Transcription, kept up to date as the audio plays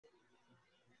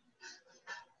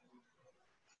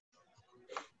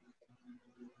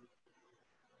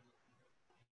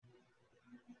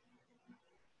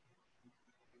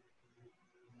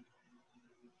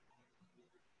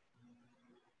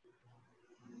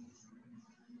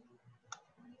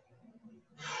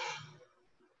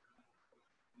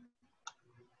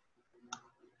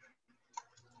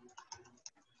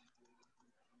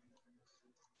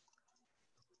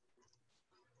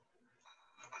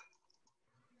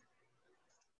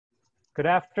Good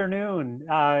afternoon,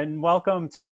 and welcome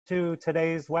to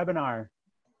today's webinar.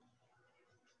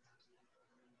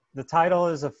 The title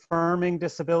is Affirming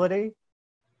Disability,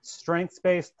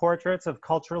 Strengths-Based Portraits of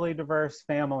Culturally Diverse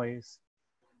Families.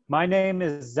 My name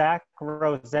is Zach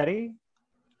Rossetti,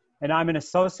 and I'm an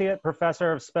Associate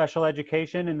Professor of Special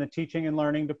Education in the Teaching and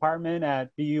Learning Department at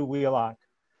BU Wheelock.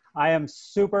 I am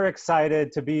super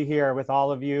excited to be here with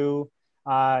all of you,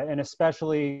 and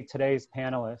especially today's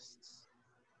panelists.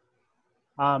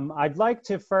 I'd like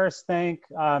to first thank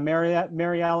Mary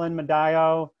Ellen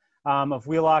Medallo of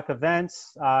Wheelock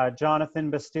Events, Jonathan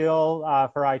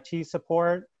Bastille for IT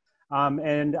support,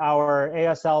 and our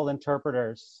ASL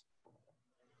interpreters.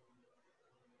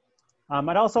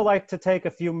 I'd also like to take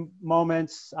a few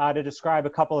moments to describe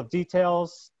a couple of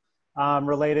details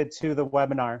related to the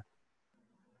webinar.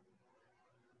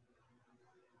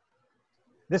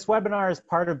 This webinar is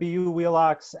part of BU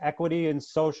Wheelock's Equity and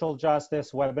Social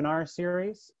Justice webinar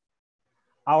series.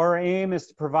 Our aim is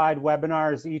to provide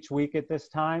webinars each week at this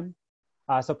time,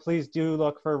 so please do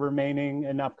look for remaining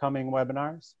and upcoming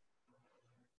webinars.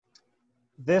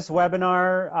 This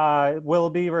webinar will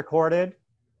be recorded.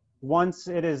 Once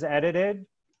it is edited,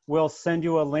 we'll send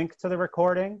you a link to the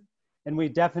recording, and we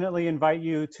definitely invite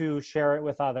you to share it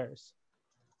with others.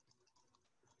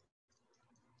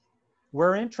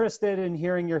 We're interested in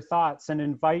hearing your thoughts and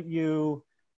invite you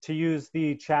to use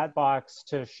the chat box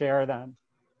to share them.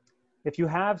 If you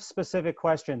have specific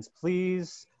questions,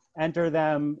 please enter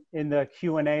them in the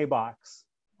Q&A box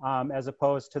as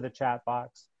opposed to the chat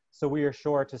box, so we are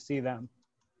sure to see them.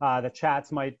 The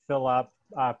chats might fill up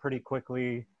pretty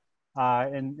quickly,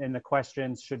 and the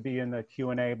questions should be in the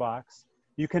Q&A box.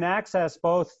 You can access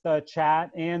both the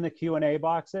chat and the Q&A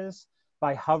boxes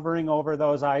by hovering over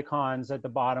those icons at the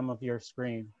bottom of your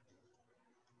screen.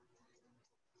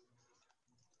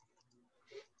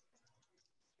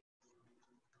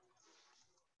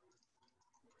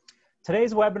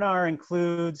 Today's webinar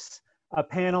includes a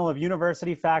panel of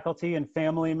university faculty and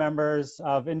family members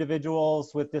of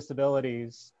individuals with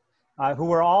disabilities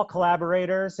who are all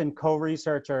collaborators and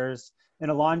co-researchers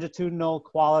in a longitudinal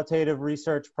qualitative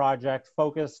research project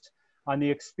focused on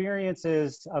the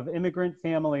experiences of immigrant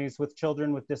families with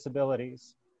children with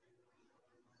disabilities.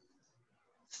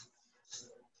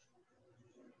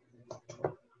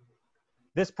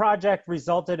 This project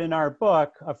resulted in our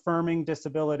book, Affirming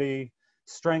Disability,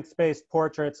 Strengths-Based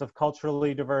Portraits of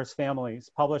Culturally Diverse Families,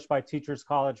 published by Teachers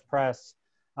College Press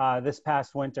this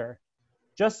past winter.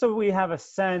 Just so we have a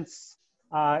sense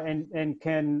and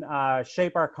can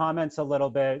shape our comments a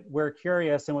little bit, we're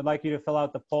curious and would like you to fill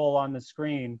out the poll on the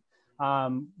screen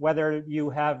whether you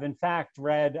have in fact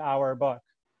read our book.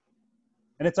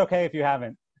 And it's okay if you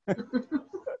haven't.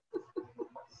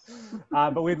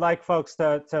 But we'd like folks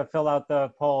to fill out the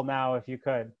poll now if you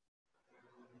could.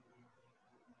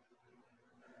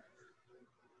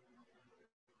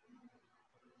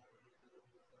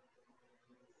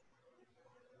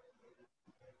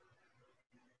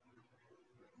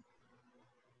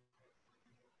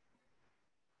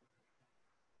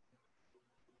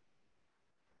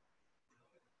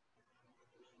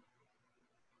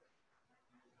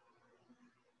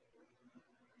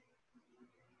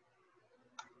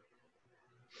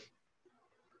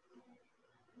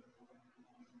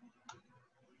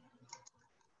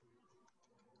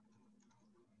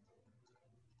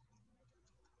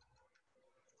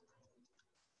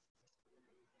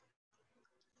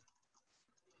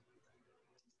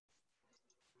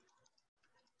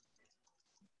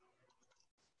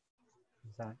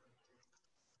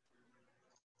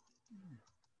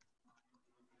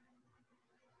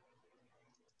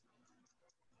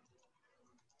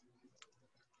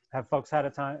 Have folks had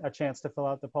a chance to fill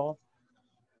out the poll?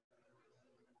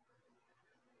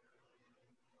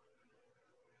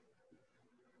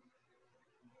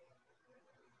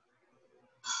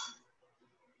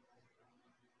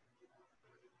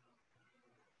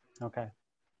 Okay.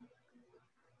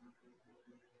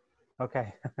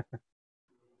 Okay.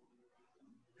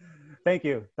 Thank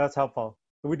you. That's helpful.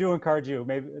 We do encourage you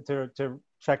maybe to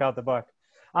check out the book.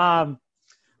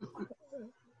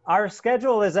 Our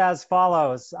schedule is as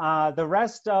follows. The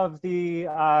rest of the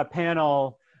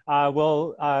panel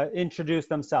will introduce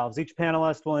themselves. Each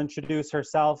panelist will introduce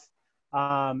herself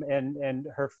and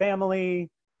her family,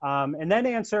 and then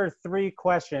answer 3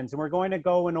 questions. And we're going to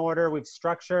go in order. We've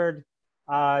structured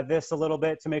this a little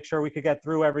bit to make sure we could get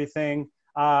through everything.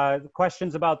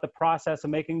 Questions about the process of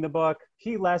making the book,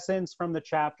 key lessons from the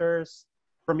chapters,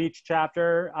 from each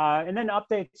chapter, and then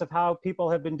updates of how people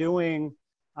have been doing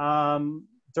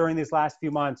during these last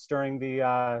few months during the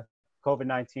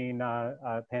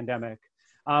COVID-19 pandemic.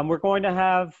 We're going to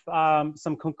have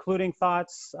some concluding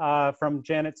thoughts from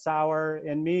Janet Sauer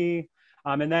and me,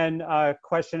 and then a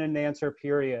question and answer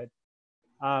period.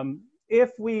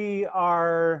 If we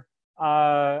are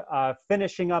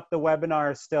finishing up the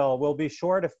webinar still, we'll be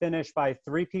sure to finish by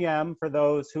 3 p.m. for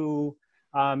those who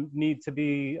need to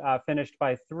be finished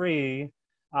by 3.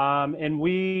 And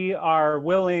we are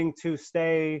willing to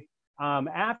stay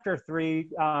after 3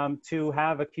 to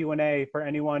have a Q&A for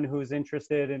anyone who's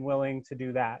interested and willing to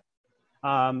do that.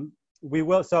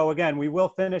 So again, we will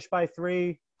finish by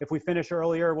 3. If we finish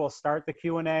earlier, we'll start the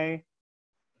Q&A.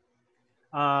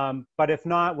 But if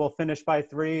not, we'll finish by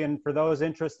 3. And for those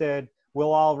interested,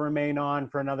 we'll all remain on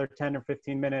for another 10 or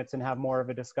 15 minutes and have more of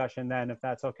a discussion then, if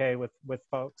that's okay with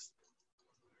folks.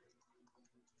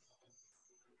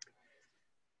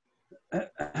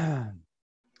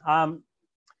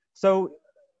 So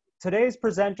today's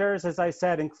presenters, as I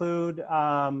said, include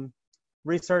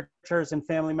researchers and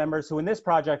family members who in this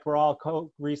project were all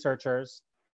co-researchers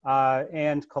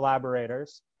and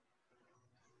collaborators.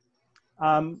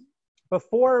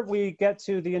 Before we get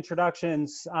to the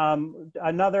introductions,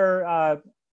 another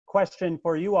question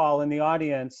for you all in the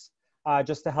audience,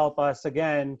 just to help us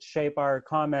again shape our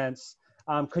comments.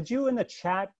 Could you in the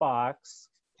chat box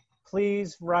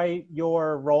please write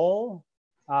your role,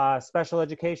 special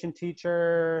education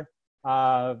teacher,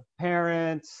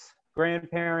 parent,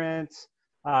 grandparent,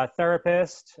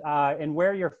 therapist, and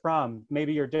where you're from,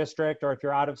 maybe your district, or if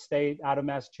you're out of state, out of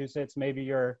Massachusetts, maybe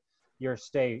your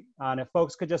state. And if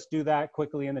folks could just do that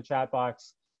quickly in the chat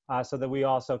box so that we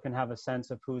also can have a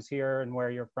sense of who's here and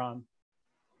where you're from.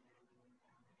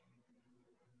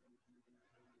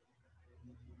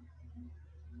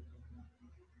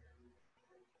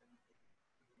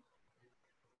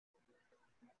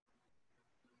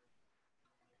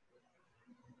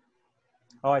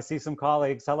 Oh, I see some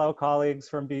colleagues. Hello, colleagues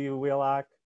from BU Wheelock.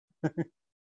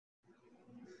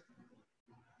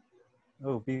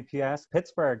 Oh, BPS,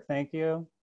 Pittsburgh, thank you.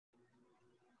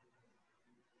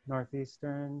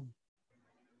 Northeastern,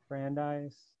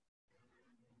 Brandeis,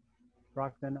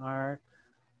 Brockton Arc,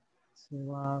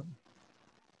 Wheelock.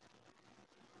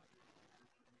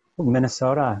 Oh,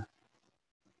 Minnesota.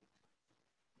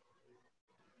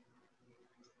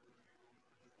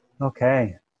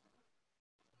 Okay.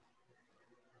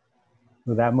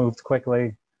 Ooh, that moved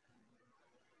quickly.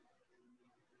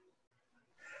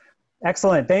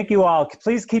 Excellent, thank you all.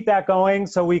 Please keep that going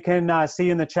so we can see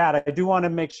in the chat. I do want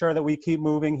to make sure that we keep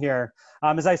moving here.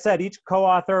 As I said, each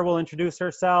co-author will introduce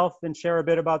herself and share a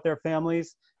bit about their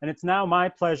families. And it's now my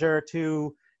pleasure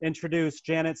to introduce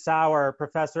Janet Sauer,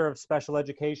 Professor of Special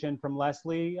Education from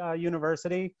Lesley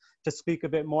University, to speak a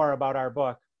bit more about our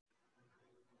book.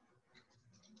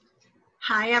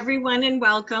 Hi, everyone, and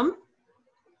welcome.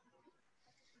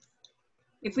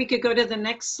 If we could go to the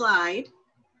next slide.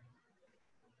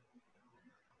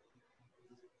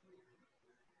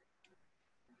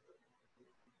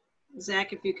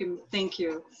 Zach, if you can, thank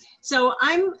you. So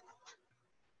I'm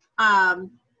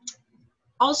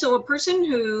also a person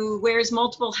who wears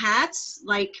multiple hats,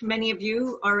 like many of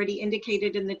you already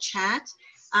indicated in the chat.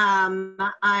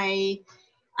 I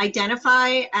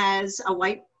identify as a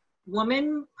white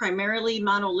woman, primarily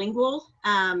monolingual,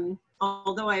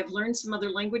 although I have learned some other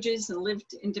languages and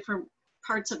lived in different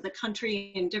parts of the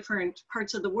country and different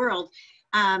parts of the world.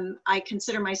 I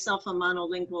consider myself a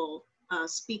monolingual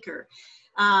speaker.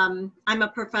 I'm a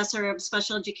professor of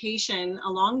special education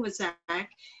along with Zach,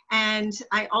 and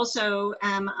I also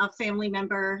am a family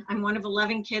member. I'm one of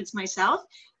 11 kids myself,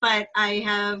 but I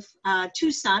have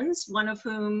 2 sons, one of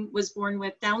whom was born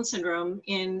with Down syndrome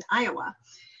in Iowa.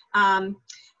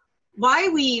 Why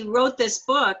we wrote this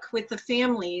book with the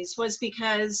families was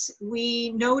because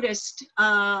we noticed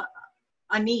a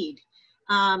need.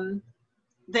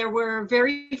 There were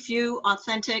very few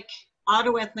authentic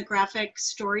autoethnographic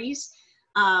stories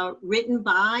written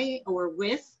by or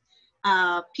with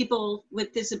people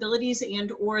with disabilities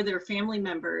and or their family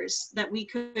members that we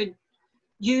could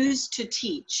use to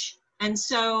teach. And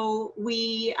so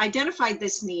we identified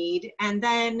this need, and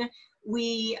then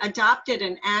we adopted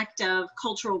an act of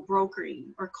cultural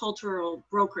brokering or cultural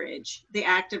brokerage, the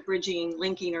act of bridging,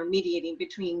 linking, or mediating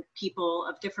between people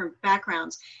of different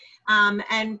backgrounds,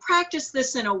 and practiced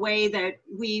this in a way that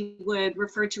we would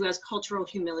refer to as cultural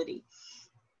humility.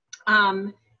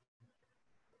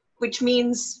 Which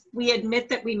means we admit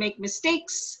that we make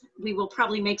mistakes. We will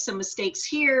probably make some mistakes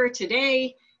here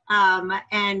today,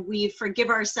 and we forgive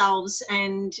ourselves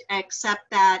and accept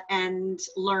that and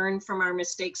learn from our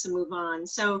mistakes and move on.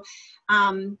 So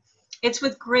It's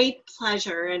with great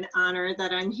pleasure and honor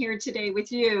that I'm here today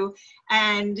with you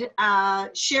and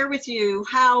share with you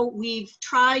how we've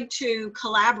tried to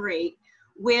collaborate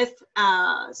with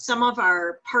some of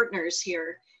our partners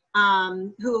here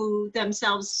who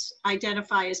themselves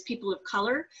identify as people of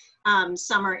color.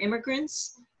 Some are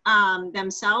immigrants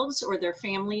themselves or their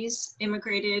families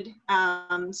immigrated.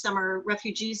 Some are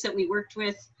refugees that we worked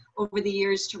with over the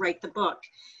years to write the book.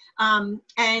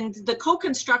 And the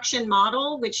co-construction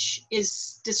model, which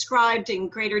is described in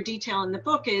greater detail in the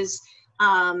book, is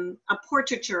a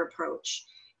portraiture approach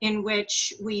in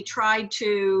which we try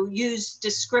to use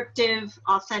descriptive,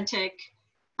 authentic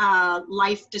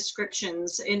life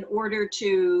descriptions in order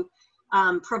to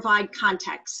provide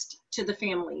context to the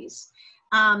families.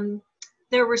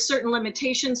 There were certain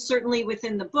limitations, certainly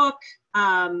within the book.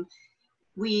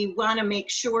 We want to make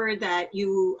sure that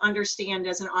you understand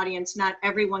as an audience, not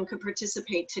everyone could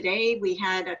participate today. We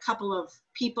had a couple of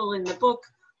people in the book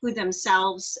who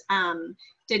themselves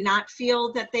did not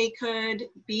feel that they could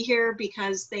be here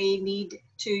because they need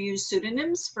to use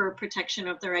pseudonyms for protection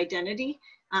of their identity.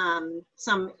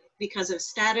 Some because of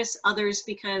status, others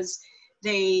because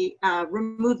they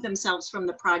removed themselves from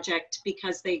the project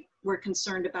because they were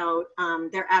concerned about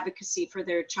their advocacy for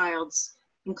their child's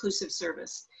inclusive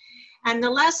service. And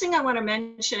the last thing I want to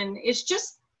mention is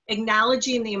just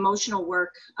acknowledging the emotional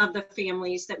work of the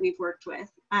families that we've worked with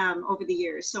over the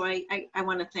years. So I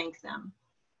want to thank them.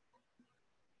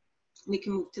 We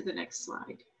can move to the next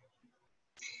slide.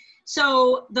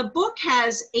 So the book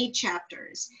has 8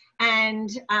 chapters, and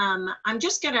I'm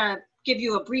just going to give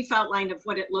you a brief outline of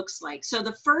what it looks like. So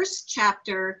the first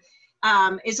chapter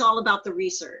is all about the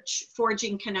research,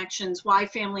 forging connections, why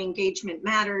family engagement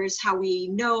matters, how we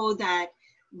know that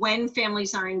when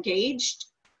families are engaged,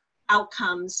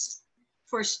 outcomes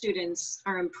for students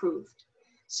are improved.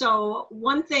 So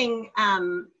one thing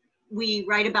we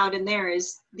write about in there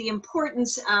is the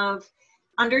importance of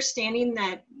understanding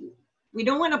that we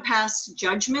don't want to pass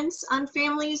judgments on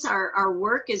families. Our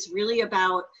work is really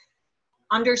about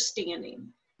understanding,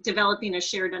 developing a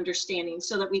shared understanding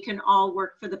so that we can all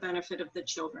work for the benefit of the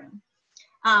children.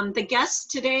 The guests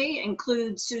today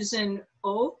include Susan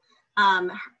Oh.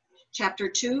 Chapter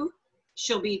 2,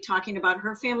 she'll be talking about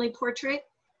her family portrait.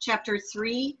 Chapter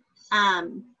 3,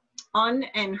 Oanh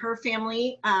and her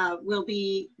family will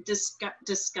be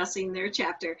discussing their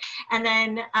chapter. And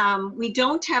then we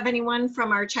don't have anyone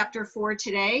from our chapter 4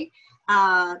 today,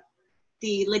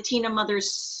 the Latina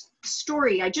mother's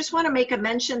story. I just want to make a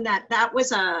mention that that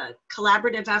was a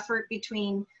collaborative effort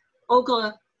between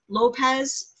Olga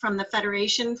Lopez from the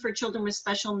Federation for Children with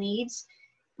Special Needs,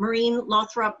 Maureen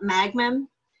Lothrop Magman,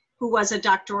 who was a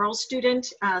doctoral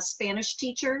student, Spanish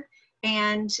teacher,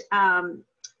 and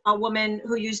a woman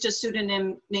who used a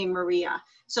pseudonym named Maria.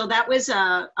 So that was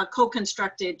a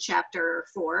co-constructed chapter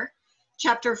 4.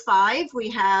 Chapter 5, we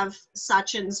have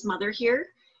Sachin's mother here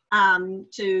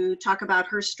to talk about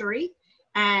her story.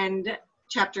 And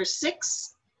chapter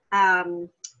 6,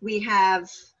 we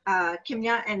have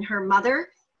Kimiya and her mother,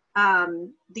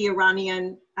 the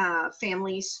Iranian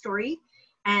family story.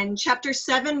 And chapter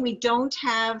 7, we don't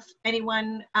have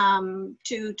anyone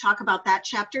to talk about that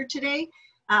chapter today,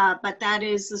 but that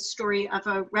is the story of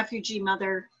a refugee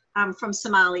mother from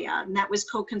Somalia. And that was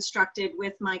co-constructed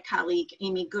with my colleague,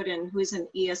 Amy Gooden, who is an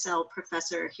ESL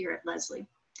professor here at Lesley.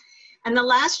 And the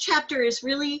last chapter is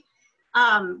really,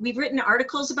 we've written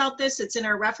articles about this, it's in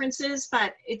our references,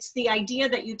 but it's the idea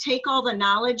that you take all the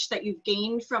knowledge that you've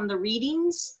gained from the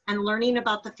readings and learning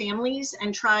about the families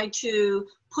and try to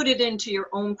put it into your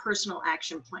own personal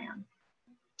action plan.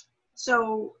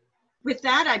 So with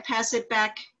that, I pass it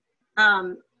back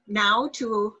now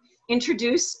to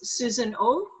introduce Susan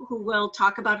Oh, who will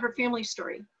talk about her family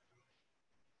story.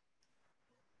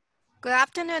 Good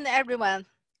afternoon, everyone.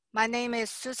 My name is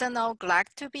Susan Oh, glad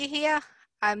to be here.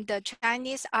 I'm the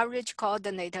Chinese Outreach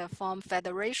Coordinator from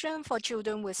Federation for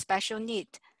Children with Special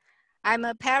Needs. I'm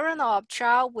a parent of a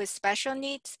child with special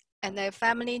needs and a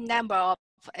family member of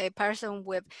a person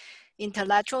with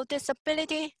intellectual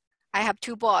disability. I have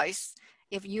 2 boys.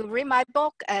 If you read my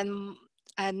book and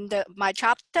my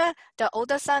chapter, the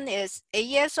older son is 8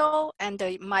 years old and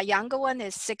my younger one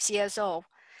is 6 years old.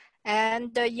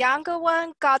 And the younger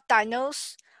one got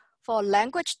diagnosed for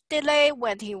language delay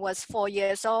when he was 4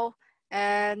 years old.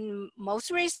 And most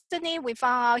recently, we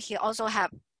found out he also have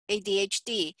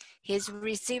ADHD. He's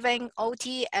receiving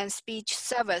OT and speech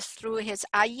service through his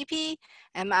IEP,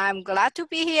 and I'm glad to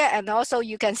be here. And also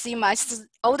you can see my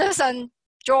older son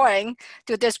drawing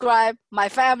to describe my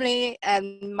family,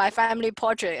 and my family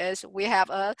portrait is we have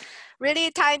a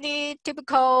really tiny,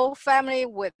 typical family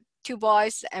with two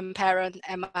boys and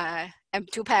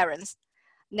two parents.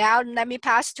 Now let me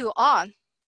pass to Oanh.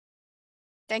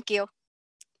 Thank you.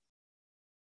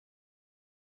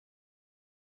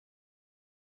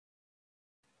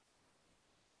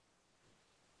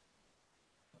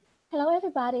 Hello,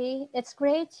 everybody. It's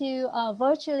great to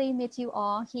virtually meet you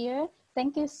all here.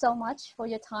 Thank you so much for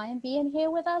your time being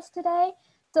here with us today.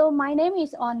 So my name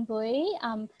is Oanh.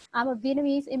 I'm a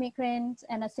Vietnamese immigrant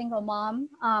and a single mom.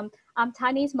 I'm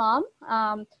Tiny's mom.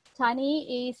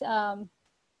 Tiny is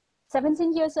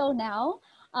 17 years old now.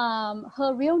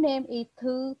 Her real name is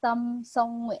Thu Tâm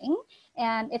Song Nguyễn,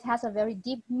 and it has a very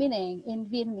deep meaning in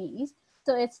Vietnamese.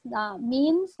 So it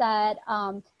means that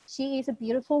she is a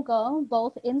beautiful girl,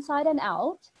 both inside and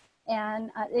out.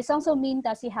 And it also means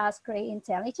that she has great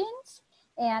intelligence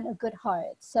and a good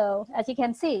heart. So as you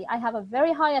can see, I have a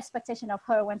very high expectation of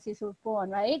her when she was born,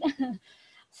 right?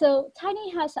 So Tiny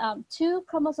has two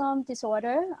chromosome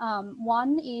disorder.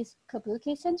 One is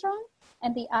Kabuki syndrome,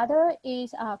 and the other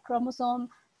is chromosome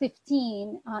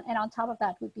 15. And on top of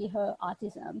that would be her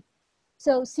autism.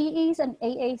 So she is an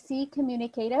AAC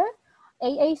communicator.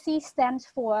 AAC stands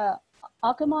for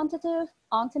Augmentative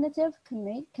Alternative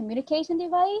Communication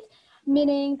Device,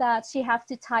 meaning that she has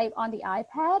to type on the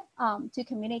iPad to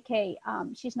communicate.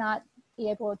 She's not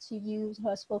able to use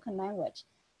her spoken language.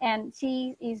 And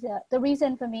she is the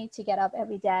reason for me to get up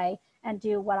every day and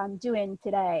do what I'm doing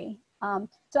today.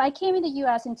 So I came in the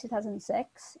US in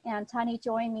 2006 and Tiny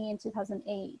joined me in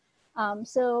 2008.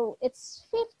 So it's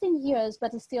 15 years,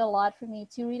 but it's still a lot for me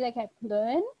to really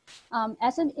learn.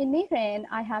 As an immigrant,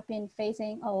 I have been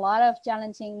facing a lot of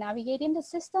challenging navigating the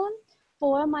system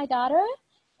for my daughter.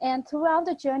 And throughout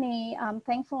the journey,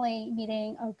 thankfully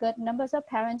meeting a good numbers of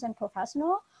parents and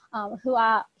professionals who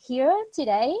are here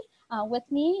today with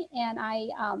me. And I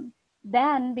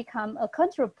then become a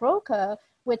control broker,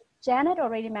 which Janet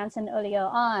already mentioned earlier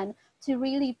on, to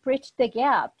really bridge the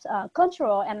gaps,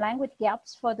 cultural and language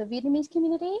gaps for the Vietnamese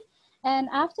community. And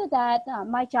after that,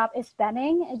 my job is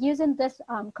expanding using this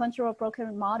cultural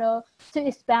broker model to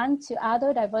expand to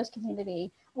other diverse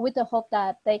community with the hope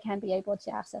that they can be able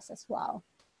to access as well.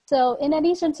 So in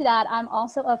addition to that, I'm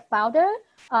also a founder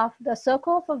of the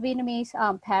Circle for Vietnamese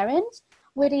Parents,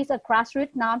 which is a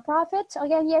grassroots nonprofit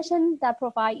organization that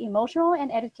provides emotional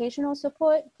and educational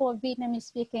support for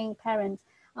Vietnamese-speaking parents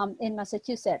in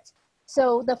Massachusetts.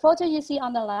 So the photo you see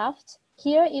on the left,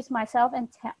 here is myself and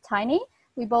Tiny.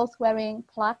 We're both wearing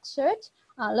plaid shirts,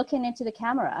 looking into the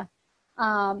camera.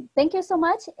 Thank you so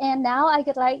much. And now I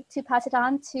would like to pass it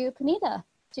on to Punita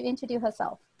to introduce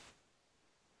herself.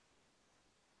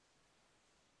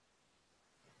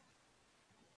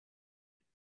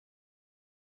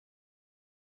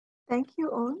 Thank you,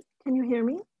 Oanh. Can you hear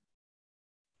me?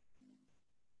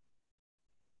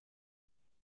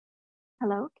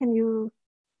 Hello, can you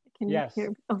Yes. hear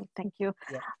me? Oh, thank you.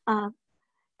 Yeah.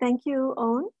 Thank you,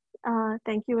 Oanh.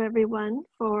 Thank you, everyone,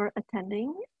 for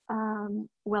attending.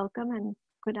 Welcome and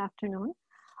good afternoon.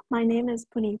 My name is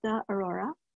Punita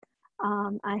Arora.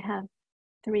 I have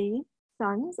 3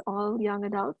 sons, all young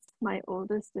adults. My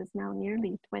oldest is now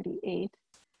nearly 28.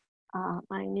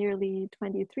 My nearly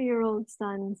 23-year-old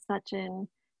son, Sachin,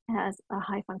 has a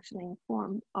high-functioning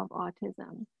form of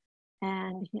autism.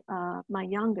 And my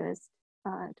youngest,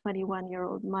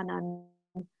 21-year-old Manan,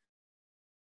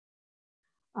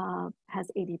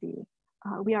 has ADD.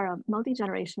 We are a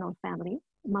multi-generational family.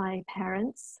 My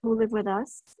parents, who live with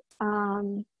us,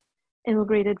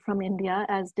 immigrated from India,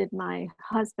 as did my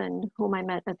husband, whom I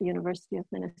met at the University of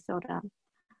Minnesota.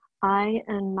 I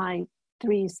and my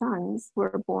 3 sons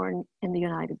were born in the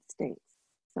United States.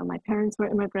 So my parents were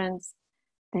immigrants.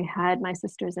 They had my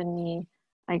sisters and me.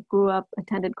 I grew up,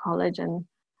 attended college, and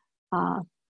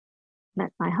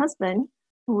met my husband,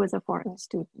 who was a foreign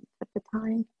student at the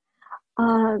time.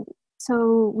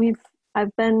 So I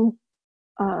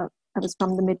was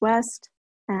from the Midwest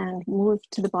and moved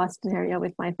to the Boston area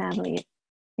with my family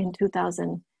in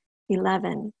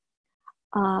 2011.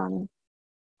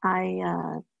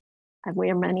 I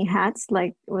wear many hats,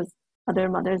 like other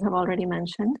mothers have already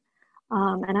mentioned.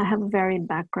 And I have a varied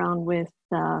background with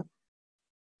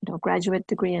graduate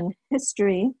degree in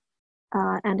history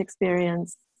and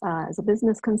experience as a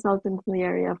business consultant in the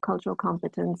area of cultural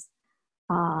competence.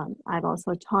 I've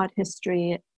also taught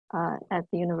history at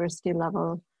the university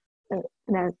level,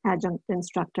 an adjunct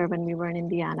instructor when we were in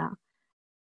Indiana,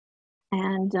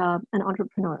 and an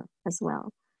entrepreneur as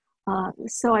well.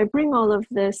 So I bring all of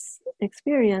this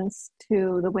experience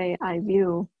to the way I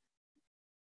view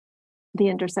the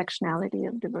intersectionality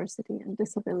of diversity and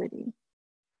disability.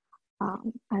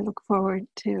 I look forward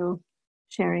to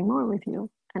sharing more with you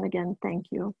And again, thank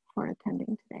you for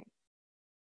attending today.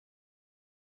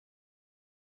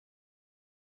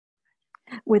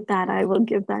 With that, I will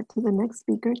give that to the next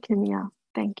speaker, Kimiya.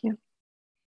 Thank you.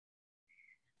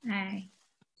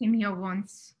 Kimiya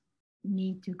wants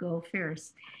me to go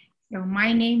first. So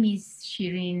my name is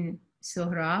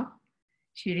Sohrab,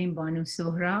 Shirin Banu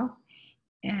Sohrab,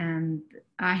 and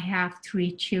I have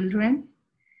 3 children.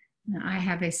 I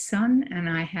have a son, and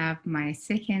I have my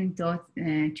second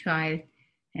child,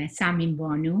 Samin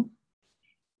Banu,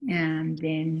 and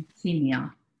then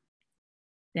Kimiya,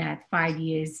 that 5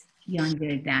 years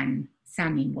younger than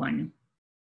Samin Banu.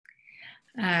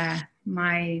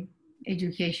 My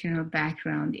educational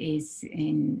background is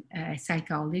in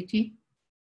psychology.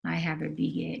 I have a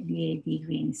BA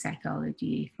degree in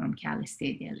psychology from Cal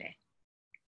State LA.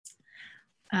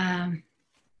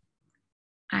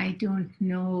 I don't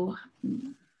know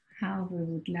how we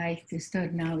would like to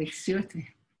start now. It's your turn.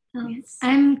 Yes.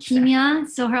 I'm Kimiya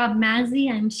Sohrab Maghzi.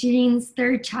 I'm Shirin's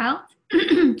 3rd child.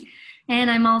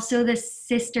 And I'm also the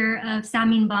sister of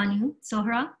Samin Banu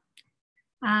Sohrab,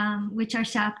 which our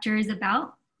chapter is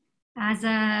about.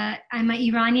 I'm an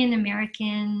Iranian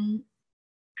American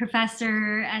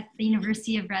professor at the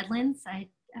University of Redlands. I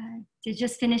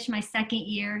just finished my 2nd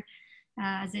year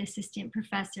as an assistant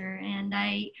professor, and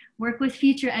I work with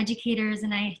future educators,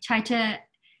 and I try to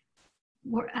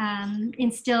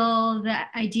instill the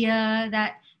idea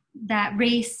that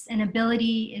race and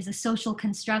ability is a social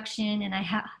construction, and I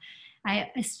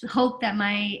hope that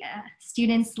my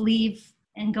students leave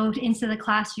and go into the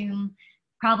classroom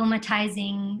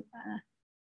problematizing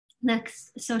the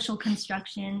social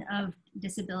construction of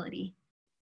disability.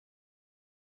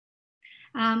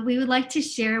 We would like to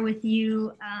share with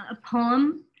you a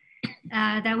poem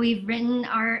that we've written.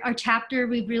 Our chapter,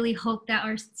 we really hope that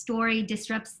our story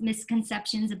disrupts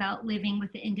misconceptions about living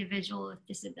with the individual with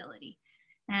disability.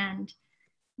 And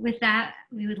with that,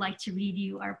 we would like to read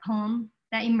you our poem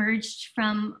that emerged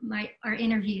from our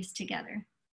interviews together.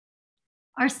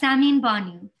 Our Samin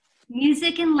Banu,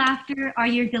 music and laughter are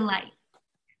your delight.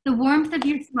 The warmth of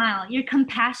your smile, your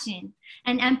compassion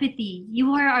and empathy,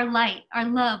 you are our light, our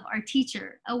love, our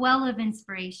teacher, a well of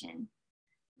inspiration.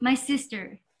 My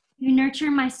sister, you nurture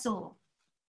my soul.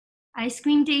 Ice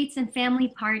cream dates and family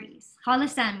parties, Khala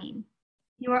Samin,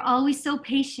 you are always so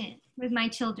patient with my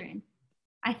children.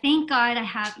 I thank God I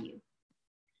have you,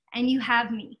 and you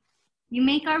have me. You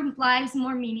make our lives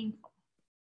more meaningful.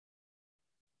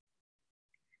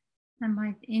 I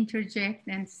might interject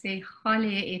and say, Khale,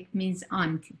 it means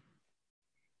auntie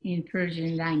in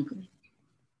Persian language.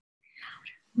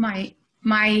 My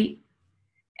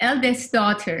eldest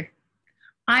daughter,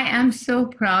 I am so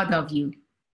proud of you.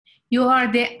 You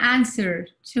are the answer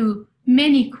to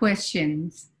many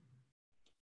questions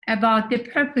about the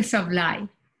purpose of life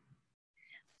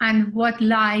and what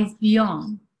lies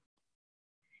beyond.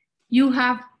 You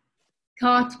have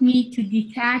taught me to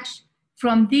detach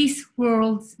from this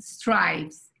world's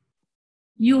strives.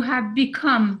 You have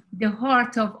become the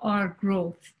heart of our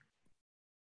growth.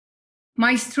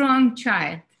 My strong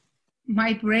child,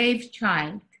 my brave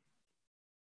child,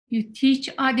 you teach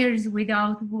others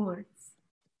without words.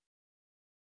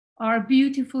 Our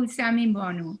beautiful Samin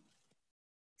Banu,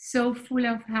 so full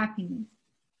of happiness,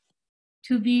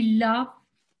 to be loved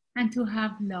and to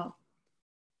have love.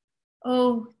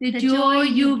 Oh, the joy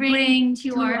you bring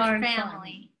to our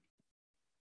family.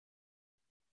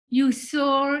 You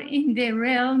soar in the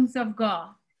realms of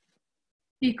God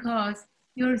because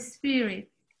your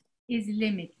spirit is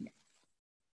limitless.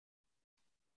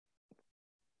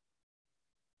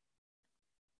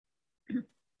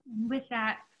 With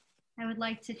that, I would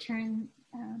like to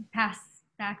pass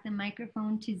back the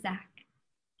microphone to Zach.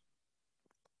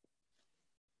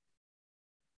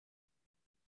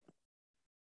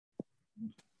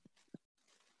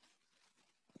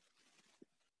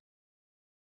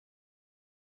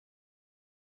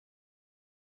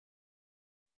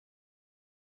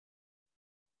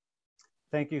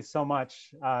 Thank you so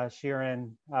much,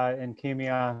 Shirin and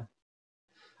Kimiya.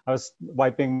 I was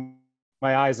wiping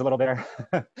my eyes a little bit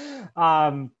there.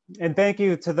 And thank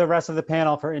you to the rest of the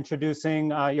panel for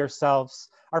introducing yourselves.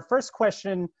 Our first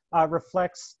question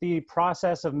reflects the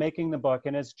process of making the book.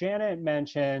 And as Janet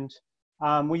mentioned,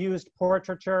 we used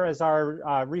portraiture as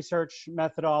our research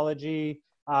methodology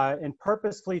and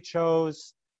purposefully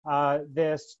chose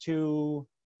this to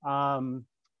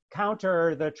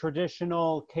counter the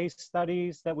traditional case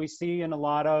studies that we see in a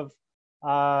lot of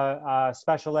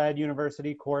special ed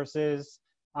university courses,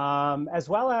 as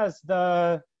well as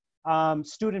the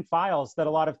student files that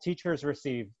a lot of teachers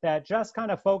receive that just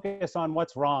kind of focus on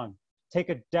what's wrong, take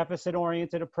a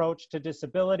deficit-oriented approach to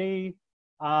disability,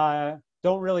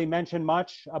 don't really mention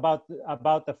much about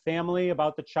the family,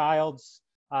 about the child's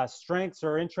strengths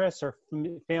or interests or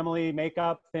family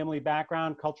makeup, family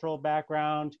background, cultural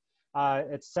background,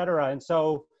 etc. And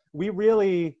so we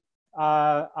really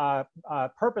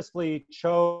purposefully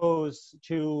chose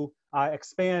to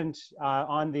expand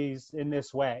on these in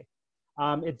this way.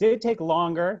 It did take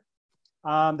longer.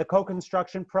 The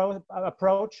co-construction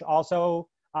approach also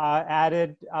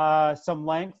added some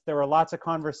length. There were lots of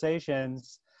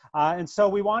conversations. And so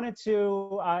we wanted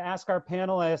to ask our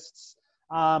panelists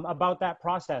about that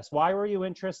process. Why were you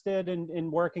interested in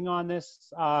working on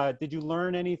this? Did you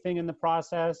learn anything in the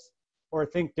process or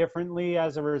think differently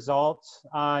as a result?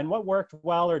 And what worked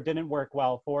well or didn't work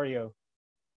well for you?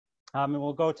 And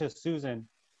we'll go to Susan.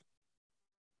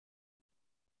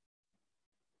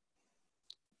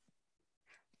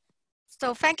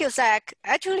 So thank you, Zach.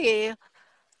 Actually,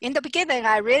 in the beginning,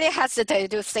 I really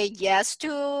hesitated to say yes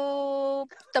to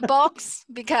the box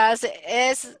because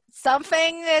it's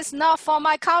something is not for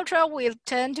my culture. We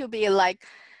tend to be like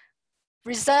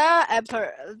reserved and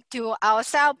to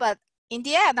ourselves. But in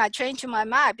the end, I changed my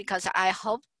mind because I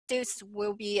hope this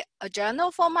will be a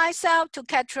journal for myself to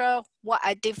capture what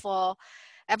I did for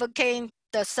advocating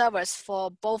the service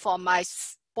for both of my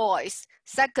boys.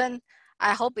 Second,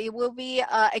 I hope it will be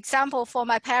an example for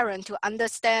my parents to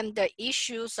understand the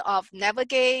issues of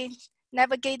navigating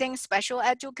special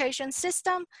education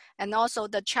system and also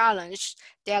the challenge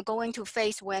they are going to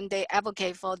face when they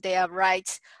advocate for their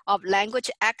rights of language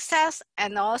access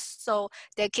and also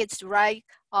their kids' right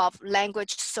of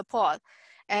language support.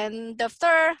 And the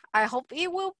third, I hope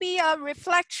it will be a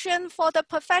reflection for the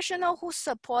professional who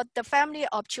support the family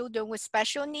of children with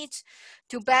special needs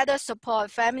to better support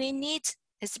family needs,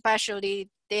 especially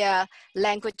their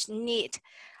language need.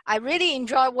 I really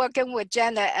enjoy working with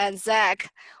Janet and Zach.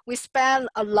 We spend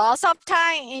a lot of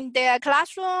time in their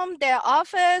classroom, their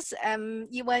office, and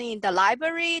even in the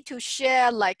library to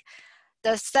share like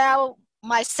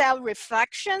my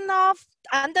self-reflection of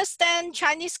understand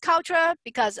Chinese culture,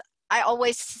 because I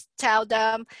always tell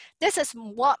them this is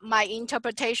what my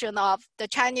interpretation of the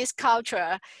Chinese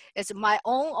culture is, my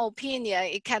own opinion.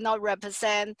 It cannot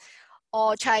represent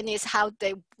all Chinese how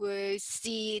they will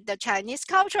see the Chinese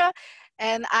culture.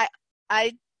 And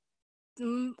I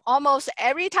almost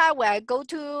every time when I go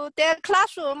to their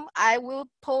classroom, I will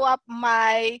pull up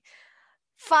my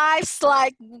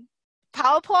 5-slide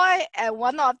PowerPoint, and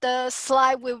one of the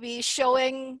slides will be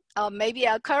showing maybe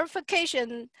a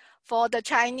clarification for the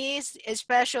Chinese,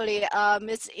 especially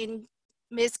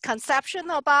misconception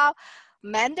about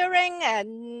Mandarin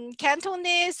and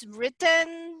Cantonese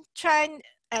written Chinese,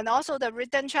 and also the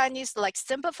written Chinese, like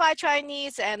simplified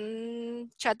Chinese and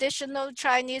traditional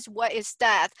Chinese. What is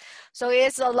that? So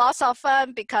it's a lot of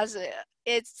fun because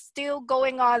it's still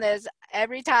going on as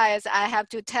every time as I have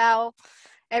to tell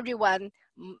everyone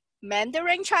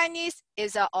Mandarin Chinese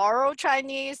is an oral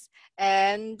Chinese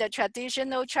and the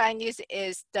traditional Chinese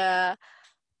is the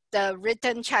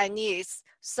written Chinese.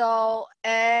 So,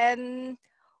 and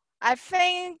I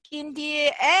think in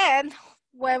the end,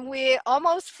 when we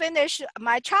almost finished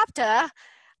my chapter,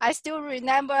 I still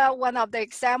remember one of the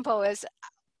examples is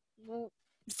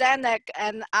Janet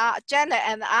and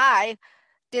I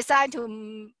decided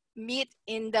to meet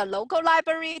in the local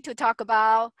library to talk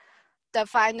about the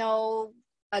final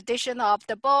edition of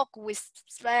the book. We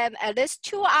spent at least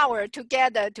 2 hours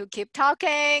together to keep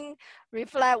talking,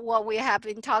 reflect what we have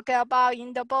been talking about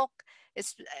in the book,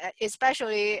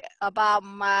 especially about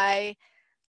my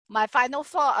final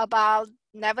thought about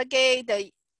navigate the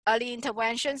early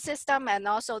intervention system and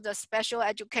also the special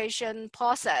education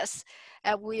process.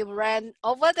 And we ran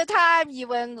over the time,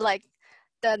 even like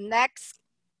the next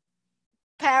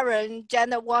parent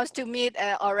Janet wants to meet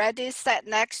and already sat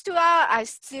next to her.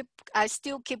 I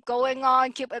still keep going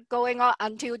on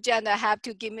until Janet have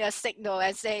to give me a signal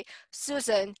and say,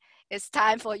 Susan, it's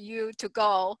time for you to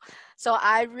go. So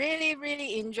I really,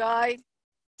 really enjoy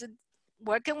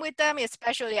working with them,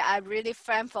 especially I'm really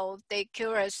thankful they're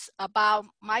curious about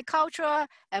my culture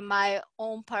and my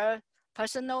own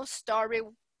personal story.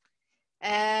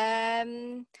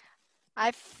 And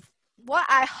what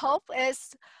I hope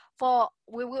is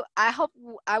I hope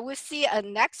I will see a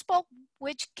next book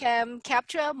which can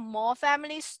capture more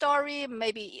family story,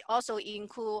 maybe also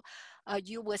include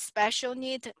you with special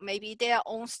need, maybe their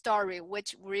own story,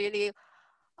 which really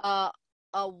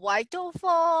vital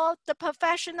for the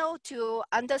professional to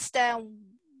understand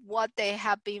what they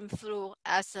have been through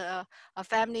as a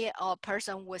family or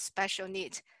person with special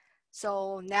needs.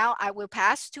 So now I will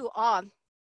pass to Oanh.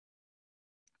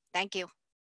 Thank you.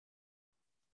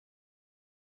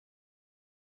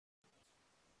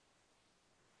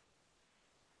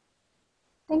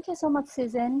 Thank you so much,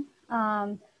 Susan.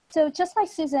 So just like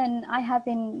Susan, I have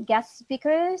been guest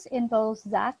speakers in both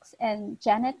Zach's and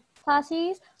Janet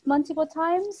classes multiple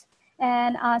times.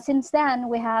 And since then,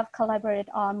 we have collaborated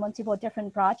on multiple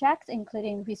different projects,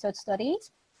 including research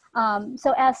studies.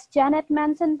 So as Janet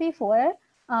mentioned before,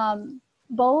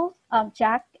 both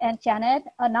Jack and Janet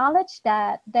acknowledge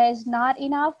that there's not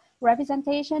enough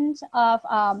representations of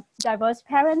diverse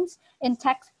parents in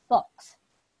textbooks.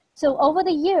 So over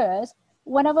the years,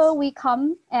 whenever we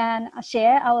come and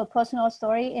share our personal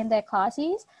story in their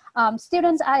classes,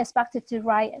 students are expected to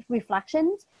write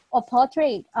reflections or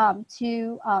portrait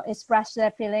to express their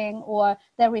feeling or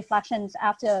their reflections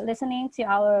after listening to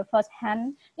our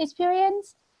firsthand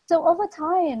experience. So over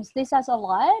time, this has a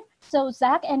lot. So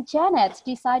Zach and Janet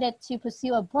decided to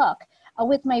pursue a book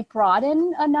which may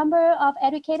broaden a number of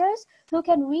educators who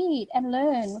can read and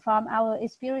learn from our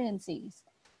experiences.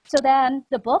 So then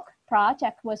the book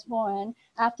project was born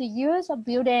after years of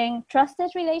building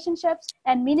trusted relationships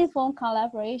and meaningful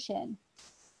collaboration.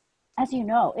 As you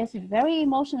know, it's very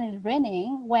emotionally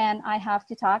draining when I have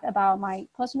to talk about my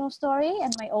personal story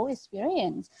and my own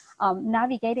experience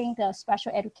navigating the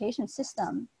special education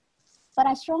system. But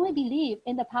I strongly believe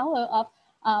in the power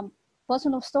of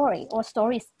personal story or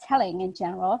storytelling in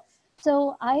general.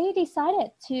 So I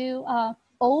decided to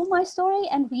own my story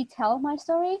and retell my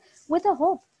story with the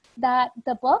hope that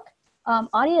the book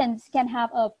audience can have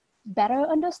a better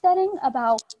understanding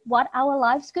about what our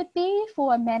lives could be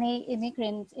for many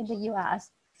immigrants in the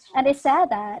US. And it said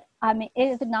that, I mean,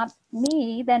 if not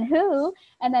me, then who?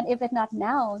 And then if it's not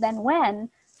now, then when?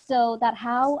 So that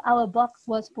how our book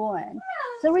was born.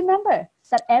 So remember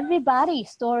that everybody's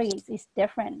stories is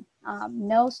different.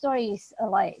 No story is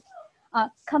alike.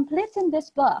 Completing this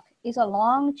book is a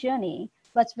long journey,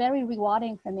 but it's very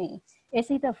rewarding for me. It's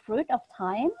the fruit of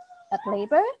time, of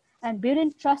labor, and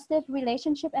building trusted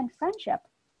relationship and friendship.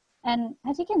 And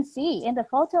as you can see in the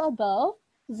photo above,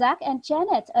 Zach and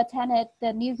Janet attended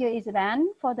the New Year's event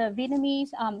for the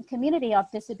Vietnamese community of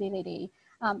disability.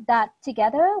 That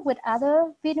together with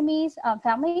other Vietnamese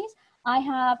families, I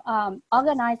have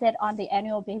organized it on the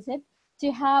annual basis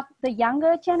to have the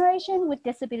younger generation with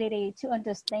disability to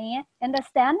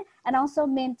understand and also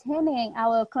maintaining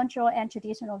our cultural and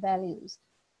traditional values.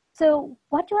 So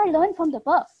what do I learn from the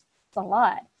book?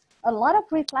 A lot of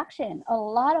reflection, a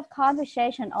lot of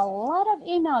conversation, a lot of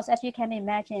emails, as you can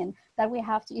imagine, that we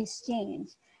have to exchange.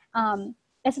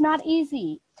 It's not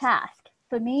easy task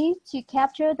for me to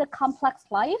capture the complex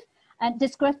life and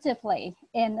descriptively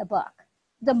in a book.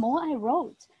 The more I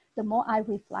wrote, the more I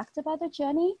reflect about the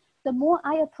journey, the more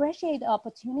I appreciate the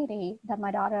opportunity that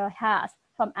my daughter has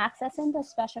from accessing the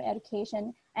special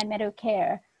education and medical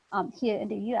care here in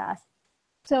the US.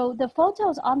 So the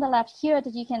photos on the left here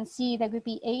that you can see, there would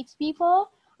be 8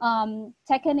 people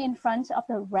taken in front of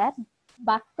the red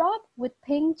backdrop with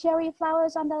pink cherry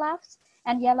flowers on the left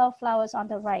and yellow flowers on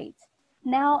the right.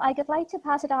 Now I would like to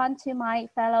pass it on to my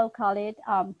fellow colleague,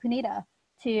 Punita,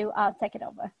 to take it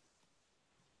over.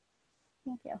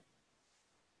 Thank you.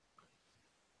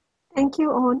 Thank you,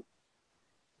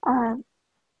 Oanh.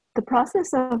 The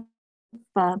process of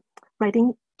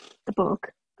writing the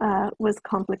book was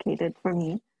complicated for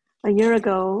me. A year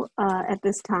ago, at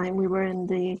this time, we were in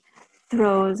the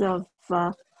throes of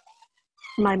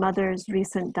my mother's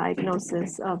recent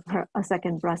diagnosis of a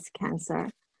second breast cancer.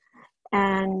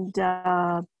 And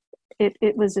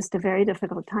it was just a very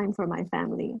difficult time for my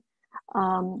family.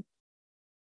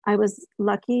 I was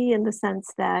lucky in the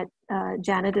sense that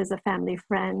Janet is a family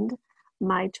friend.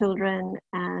 My children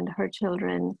and her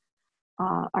children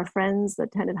are friends,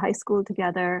 attended high school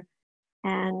together.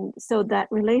 And so that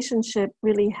relationship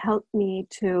really helped me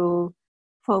to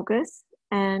focus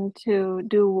and to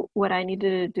do what I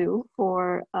needed to do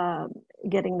for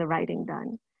getting the writing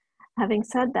done. Having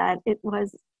said that, it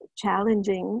was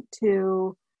challenging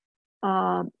to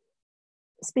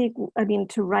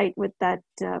to write with that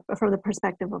from the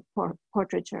perspective of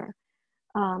portraiture,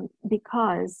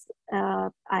 because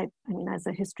as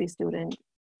a history student,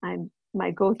 my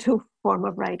go-to form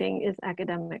of writing is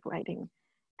academic writing.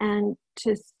 And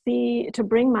to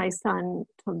bring my son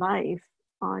to life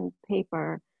on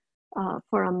paper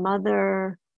for a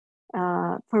mother,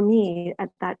 for me at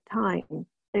that time,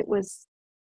 it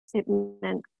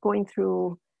meant going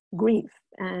through grief,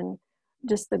 and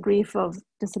just the grief of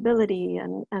disability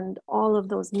and all of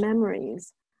those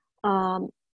memories of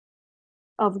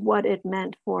what it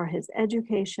meant for his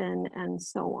education and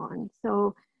so on.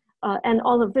 So, and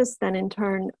all of this then in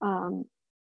turn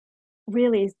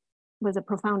really was a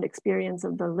profound experience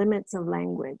of the limits of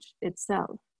language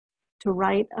itself. To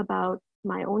write about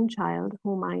my own child,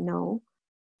 whom I know,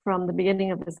 from the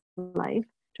beginning of his life,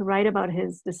 to write about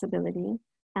his disability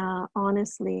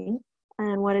honestly,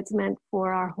 and what it's meant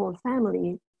for our whole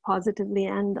family, positively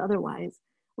and otherwise,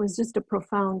 was just a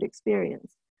profound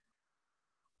experience.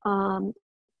 So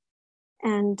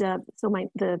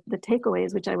the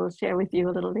takeaways, which I will share with you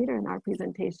a little later in our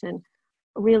presentation,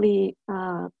 really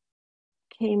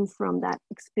came from that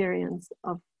experience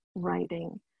of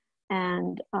writing,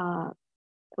 and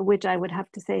which I would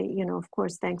have to say, you know, of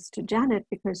course, thanks to Janet,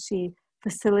 because she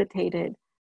facilitated,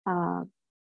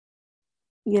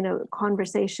 you know,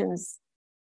 conversations,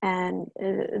 and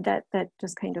that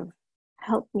just kind of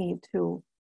helped me to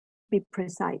be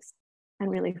precise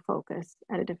and really focus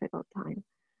at a difficult time.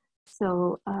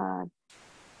 So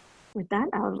with that,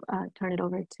 I'll turn it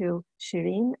over to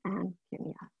Shireen and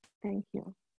Kimiya. Thank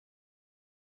you.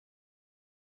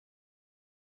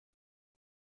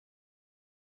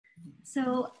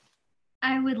 So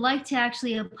I would like to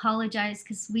actually apologize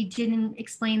because we didn't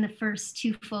explain the first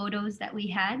two photos that we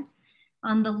had.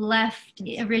 On the left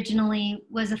originally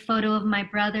was a photo of my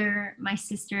brother, my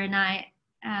sister, and I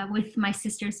with my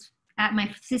sister's at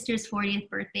my sister's 40th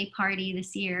birthday party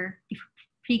this year,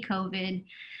 pre-COVID,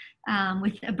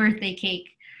 with a birthday cake.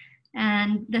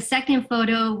 And the second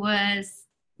photo was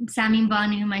Samin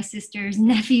Banu, my sister's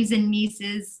nephews and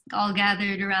nieces, all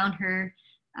gathered around her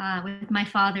with my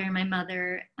father and my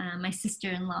mother, my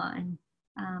sister-in-law, and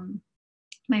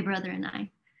my brother and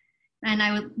I.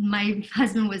 And my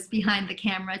husband was behind the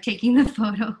camera taking the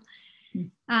photo.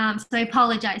 So I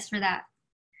apologize for that.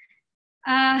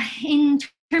 In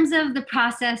terms of the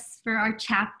process for our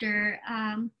chapter,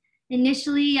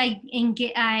 initially I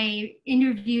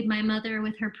interviewed my mother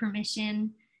with her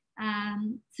permission.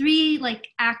 3 like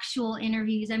actual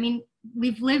interviews. I mean,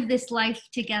 we've lived this life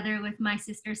together with my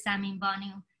sister Samin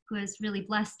Banu, who has really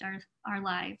blessed our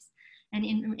lives and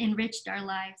enriched our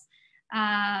lives.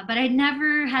 But I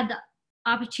never had the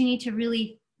opportunity to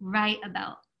really write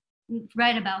about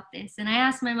this. And I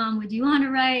asked my mom, would you want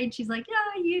to write? And she's like,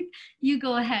 yeah, you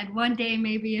go ahead. One day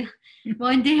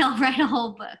I'll write a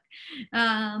whole book.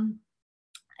 And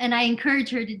I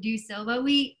encouraged her to do so. But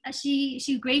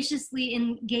she graciously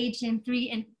engaged in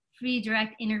three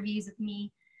direct interviews with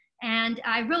me. And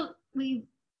I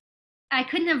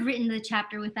couldn't have written the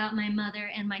chapter without my mother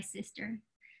and my sister.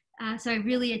 So I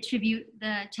really attribute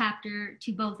the chapter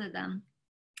to both of them.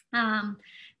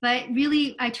 But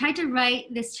really, I tried to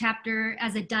write this chapter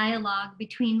as a dialogue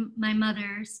between my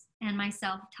mother's and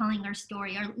myself, telling our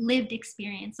story, our lived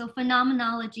experience. So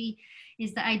phenomenology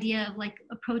is the idea of like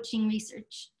approaching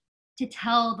research to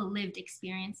tell the lived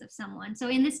experience of someone. So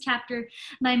in this chapter,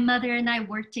 my mother and I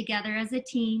worked together as a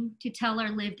team to tell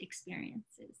our lived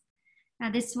experiences.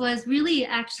 This was really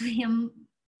actually a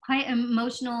quite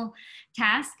emotional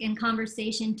task and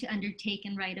conversation to undertake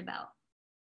and write about,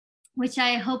 which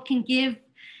I hope can give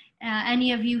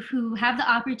any of you who have the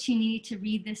opportunity to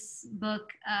read this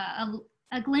book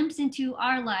a glimpse into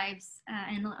our lives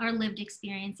and our lived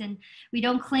experience. And we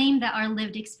don't claim that our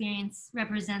lived experience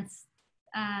represents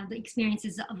the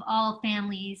experiences of all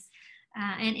families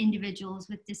and individuals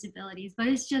with disabilities, but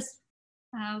it's just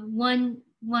one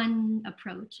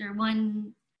approach or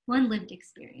one lived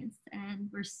experience. And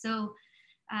we're so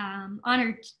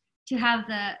honored to have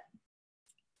the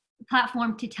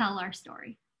platform to tell our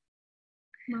story.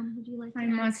 Mom, would you like to add? I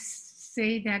must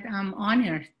say that I'm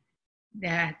honored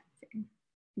that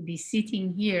to be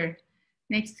sitting here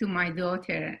next to my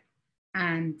daughter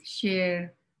and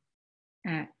share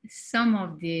some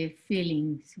of the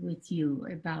feelings with you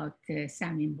about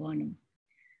Samin Banu.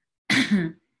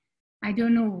 I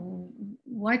don't know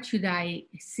what should I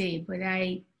say, but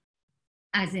I,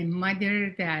 as a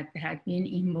mother that had been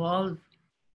involved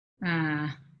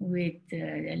with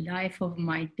the life of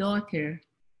my daughter,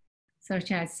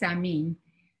 such as Samin,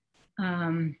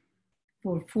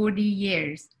 for 40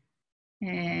 years,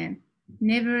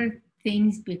 never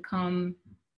things become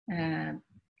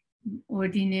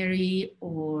ordinary,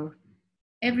 or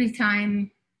every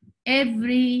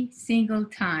single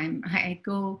time I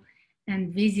go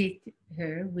and visit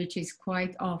her, which is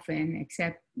quite often,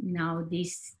 except now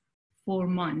these 4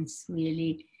 months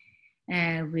really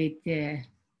with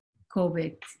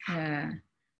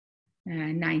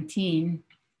COVID-19,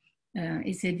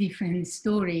 it's a different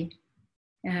story.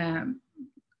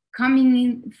 Coming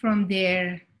in from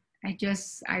there, I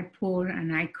pour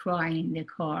and I cry in the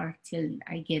car till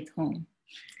I get home.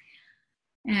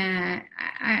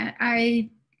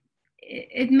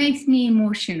 It makes me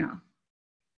emotional.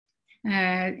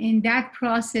 In that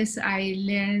process, I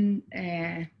learned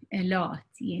a lot,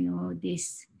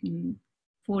 this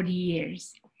 40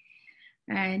 years.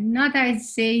 Not I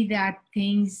say that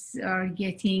things are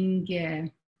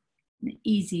getting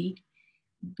easy,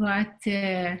 but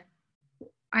I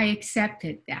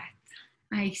accepted that.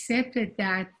 I accepted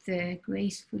that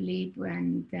gracefully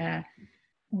and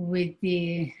with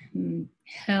the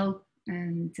help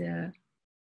and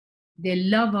the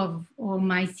love of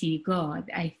Almighty God.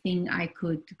 I think I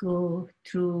could go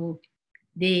through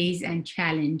days and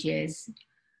challenges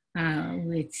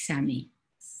with Sami.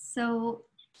 So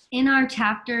in our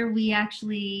chapter, we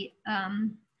actually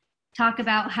talk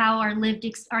about how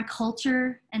our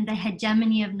culture and the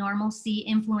hegemony of normalcy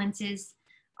influences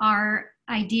our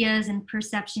ideas and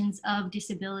perceptions of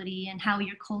disability and how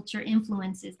your culture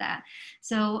influences that.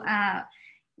 So a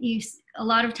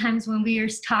lot of times when we are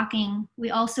talking,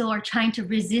 we also are trying to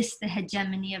resist the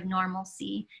hegemony of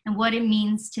normalcy and what it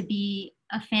means to be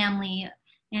a family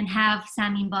and have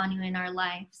Sami and Banu in our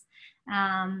lives.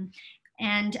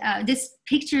 This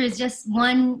picture is just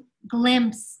one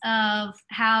glimpse of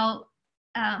how,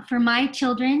 for my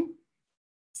children,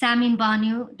 Sami and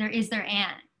Banu, there is their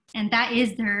aunt, and that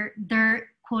is their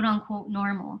quote unquote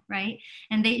normal, right?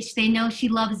 And they know she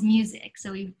loves music,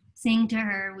 so we sing to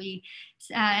her,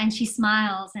 and she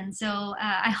smiles. And so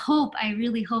I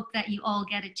really hope that you all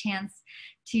get a chance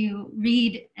to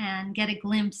read and get a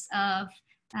glimpse of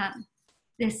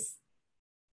this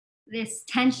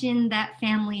tension that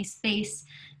families face,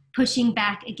 pushing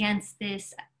back against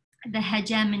the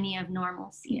hegemony of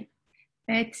normalcy.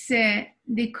 It's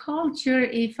the culture,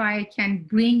 if I can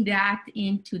bring that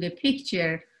into the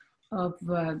picture of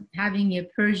having a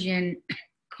Persian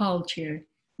culture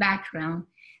background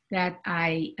that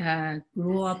I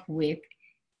grew up with.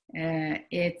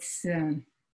 It's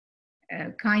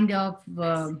kind of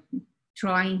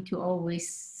trying to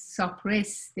always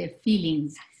suppress the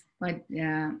feelings, but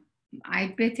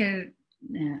I better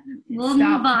we'll stop.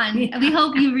 move on. We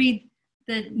hope you read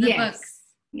the yes. books.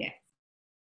 Yes.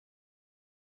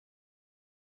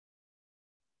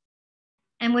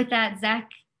 And with that, Zach.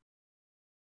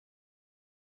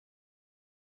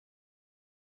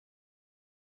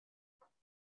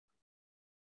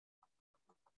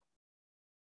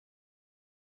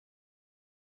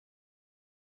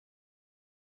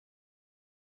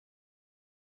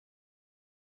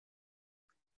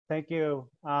 Thank you.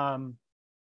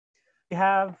 We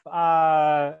have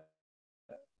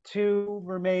two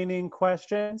remaining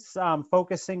questions,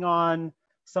 focusing on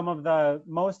some of the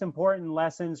most important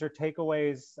lessons or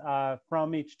takeaways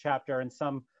from each chapter and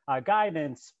some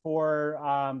guidance for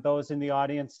those in the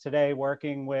audience today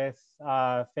working with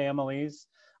families.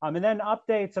 And then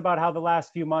updates about how the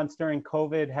last few months during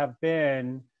COVID have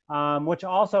been, which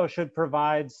also should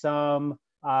provide some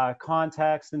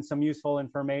context and some useful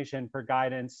information for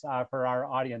guidance for our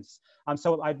audience.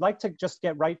 So I'd like to just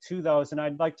get right to those, and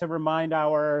I'd like to remind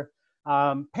our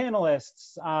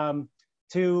panelists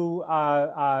to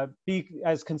be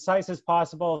as concise as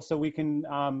possible so we can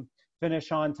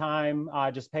finish on time.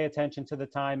 Just pay attention to the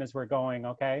time as we're going,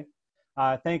 okay?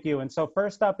 Thank you. And so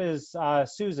first up is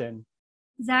Susan.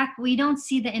 Zach, we don't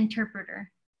see the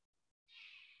interpreter.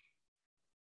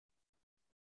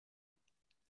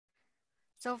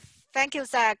 So thank you,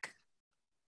 Zach.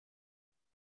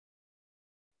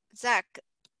 Zach,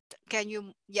 can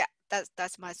you, yeah,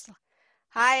 that's my slide.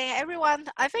 Hi, everyone.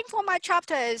 I think for my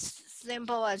chapter is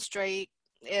simple and straight.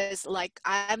 It's like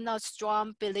I'm not a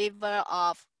strong believer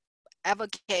of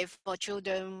advocate for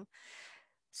children,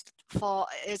 for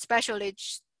especially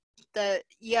the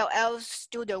ELL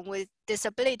student with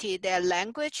disability, their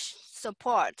language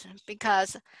support,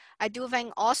 because I do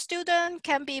think all students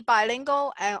can be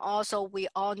bilingual, and also we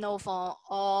all know from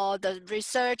all the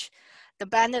research, the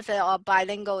benefit of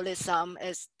bilingualism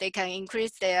is they can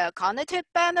increase their cognitive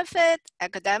benefit,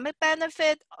 academic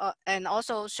benefit, and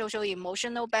also social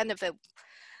emotional benefit.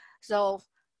 So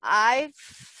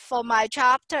for my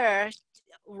chapter,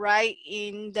 right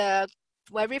in the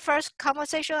very first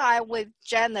conversation I with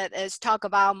Janet is talk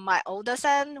about my older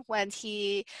son when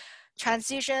he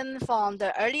transitioned from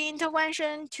the early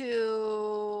intervention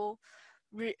to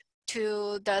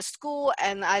the school,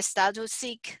 and I start to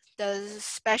seek the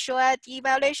special ed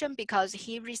evaluation because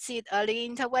he received early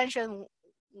intervention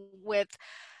with,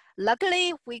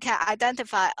 luckily we can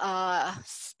identify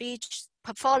speech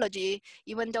pathology,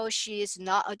 even though she is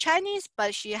not a Chinese,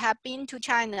 but she had been to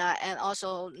China and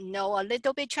also know a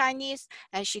little bit Chinese.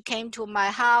 And she came to my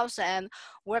house and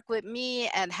worked with me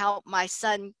and helped my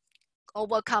son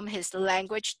overcome his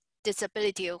language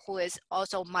disability, who is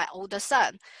also my older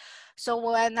son. So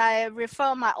when I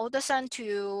refer my older son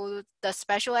to the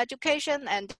special education,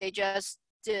 and they just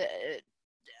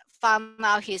found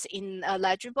out he's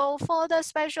ineligible for the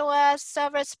special ed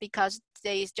service because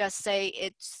they just say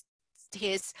it's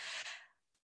his,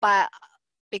 but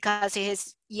because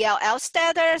his ELL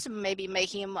status maybe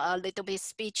make him a little bit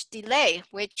speech delay,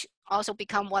 which also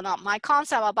become one of my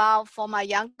concepts about for my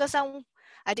younger son.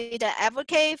 I didn't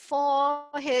advocate for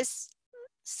his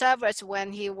service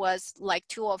when he was like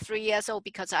 2 or 3 years old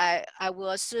because I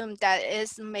will assume that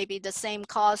is maybe the same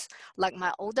cause like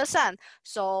my older son.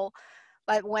 So,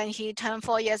 but when he turned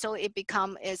 4 years old, it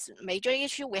become its major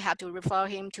issue. We have to refer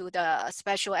him to the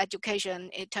special education.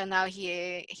 It turned out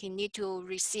he need to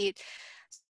receive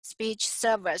speech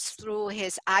service through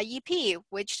his IEP,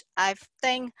 which I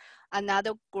think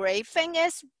another great thing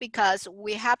is because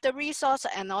we have the resource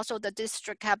and also the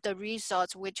district have the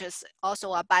resource, which is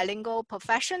also a bilingual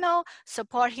professional,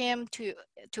 support him to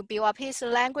build up his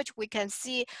language. We can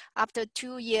see after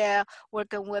 2 years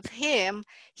working with him,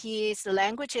 his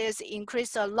language is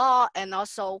increased a lot, and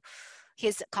also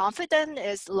his confidence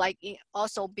is like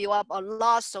also built up a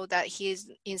lot, so that he's,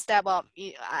 instead of,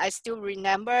 I still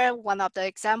remember one of the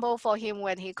example for him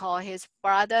when he called his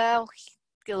brother,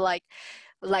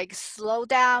 like slow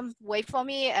down, wait for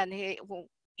me, and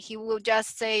he will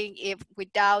just say, if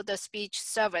without the speech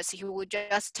service, he will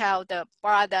just tell the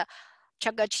brother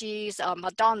Chuck E. Cheese or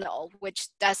McDonald, which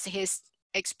that's his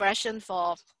expression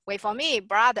for wait for me,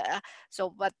 brother. So,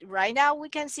 but right now we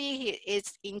can see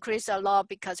it's increased a lot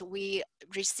because we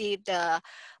received the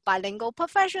bilingual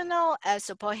professional and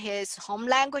support his home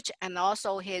language and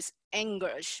also his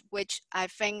English, which I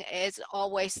think is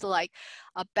always like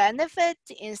a benefit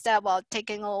instead of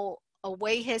taking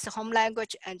away his home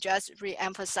language and just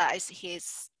re-emphasize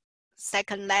his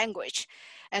second language.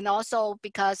 And also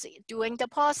because during the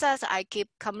process, I keep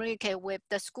communicate with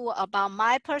the school about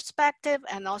my perspective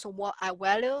and also what I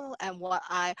value and what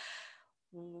I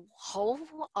hope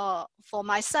for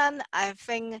my son. I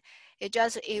think it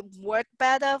worked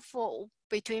better for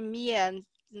between me and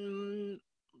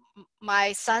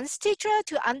my son's teacher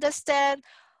to understand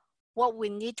what we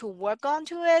need to work on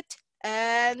to it.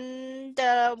 And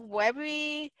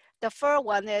the third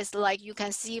one is like you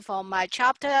can see from my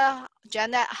chapter,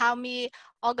 Janet helped me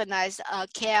organize a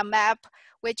care map,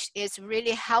 which is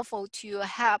really helpful to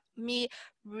help me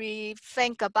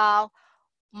rethink about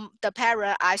the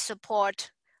parent I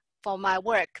support for my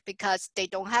work, because they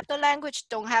don't have the language,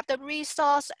 don't have the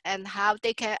resource, and how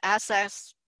they can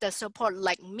access the support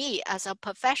like me as a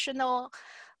professional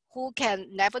who can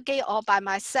navigate all by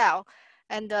myself.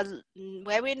 And the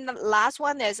very last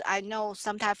one is, I know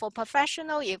sometimes for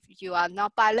professional, if you are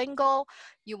not bilingual,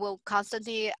 you will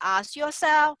constantly ask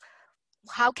yourself,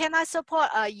 how can I support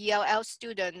a ELL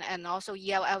student and also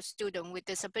ELL student with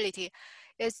disability?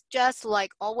 It's just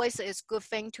like always it's good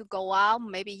thing to go out,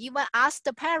 maybe even ask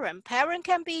the parent. Parent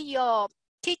can be your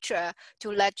teacher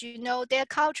to let you know their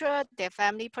culture, their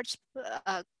family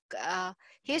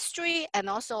history, and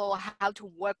also how to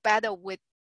work better with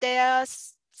their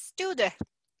student.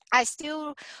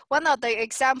 One of the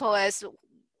example is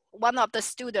one of the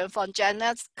students from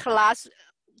Janet's class,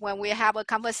 when we have a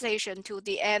conversation to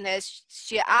the end, is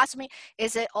she asked me,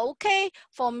 is it okay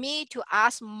for me to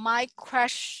ask my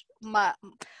question,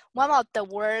 one of the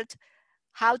words,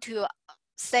 how to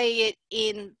say it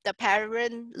in the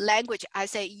parent language? I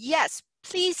say, yes,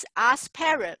 please ask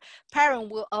parent.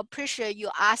 Parent will appreciate you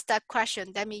ask that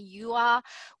question. That means you are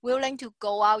willing to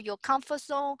go out your comfort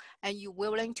zone and you're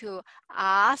willing to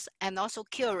ask and also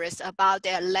curious about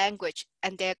their language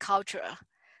and their culture.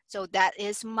 So that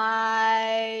is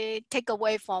my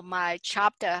takeaway from my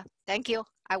chapter. Thank you.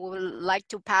 I would like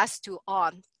to pass to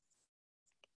On.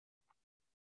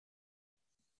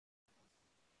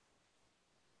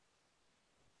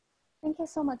 Thank you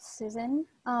so much, Susan.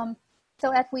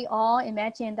 So as we all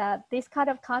imagine that this kind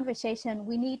of conversation,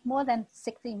 we need more than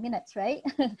 60 minutes, right?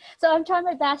 So I'm trying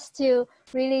my best to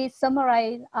really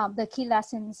summarize the key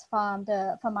lessons from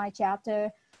my chapter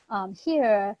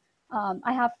here.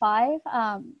 I have 5,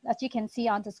 as you can see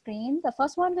on the screen. The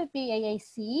first one would be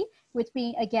AAC, which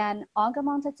being, again,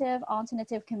 argumentative,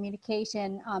 alternative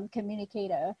communication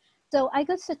communicator. So I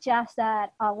could suggest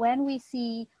that when we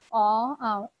see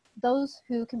all those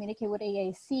who communicate with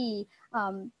AAC,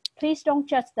 please don't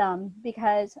judge them,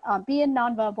 because being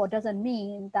nonverbal doesn't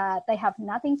mean that they have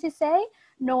nothing to say,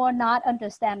 nor not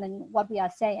understanding what we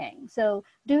are saying. So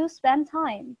do spend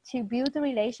time to build the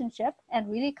relationship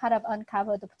and really kind of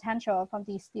uncover the potential from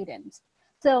these students.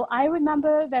 So I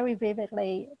remember very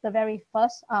vividly the very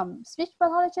first speech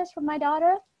pathologist for my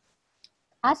daughter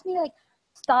asked me, like,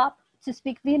 stop to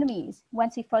speak Vietnamese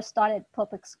when she first started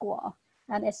public school.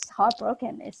 And it's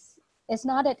heartbroken. It's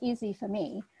not that easy for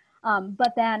me.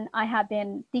 But then I have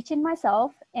been teaching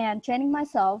myself and training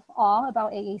myself all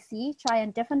about AAC,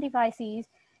 trying different devices,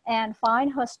 and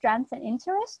find her strengths and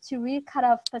interests to really kind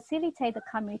of facilitate the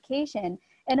communication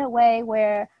in a way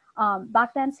where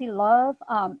back then she loved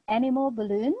animal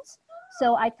balloons.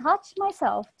 So I taught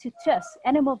myself to twist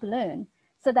animal balloon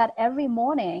so that every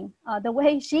morning, the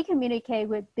way she communicate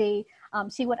would be,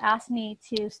 she would ask me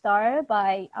to start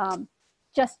by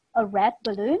just a red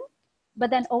balloon. But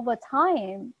then over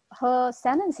time, her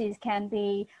sentences can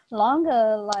be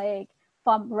longer, like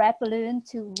from red balloon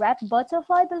to red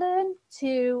butterfly balloon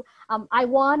to I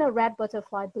want a red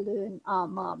butterfly balloon,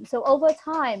 mom. So over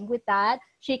time with that,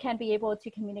 she can be able to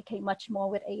communicate much more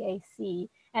with AAC.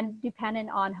 And depending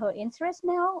on her interest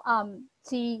now,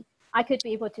 I could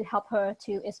be able to help her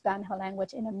to expand her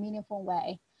language in a meaningful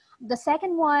way. The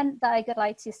second one that I could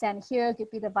like to send here could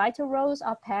be the vital roles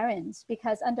of parents,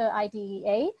 because under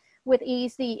IDEA, which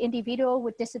is the Individual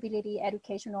with Disability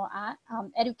Education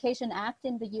Act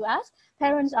in the US,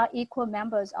 parents are equal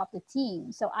members of the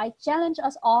team. So I challenge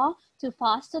us all to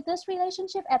foster this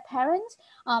relationship as parents,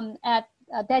 at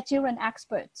their children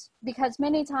experts, because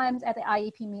many times at the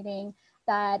IEP meeting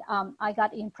that I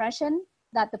got the impression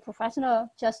that the professional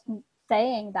just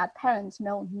saying that parents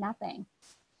know nothing.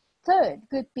 Third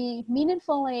could be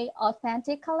meaningfully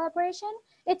authentic collaboration.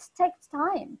 It takes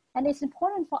time, and it's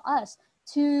important for us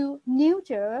to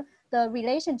nurture the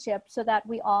relationship so that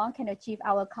we all can achieve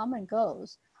our common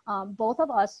goals. Both of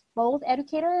us, both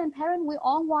educator and parent, we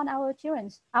all want our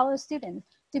children, our students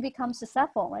to become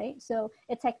successful, right? So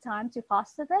it takes time to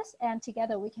foster this, and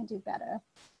together we can do better.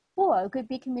 4 could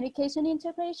be communication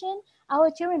integration. Our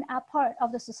children are part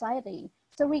of the society.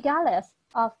 So regardless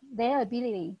of their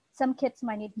ability, some kids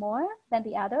might need more than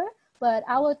the other, but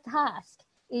our task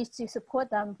is to support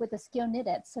them with the skill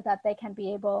needed so that they can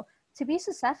be able to be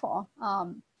successful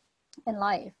in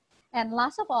life. And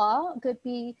last of all could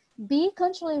be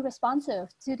culturally responsive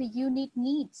to the unique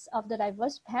needs of the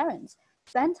diverse parents.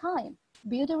 Spend time,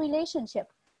 build a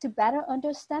relationship to better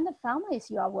understand the families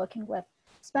you are working with.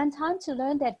 Spend time to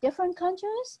learn their different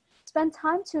cultures. Spend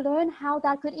time to learn how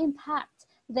that could impact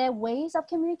their ways of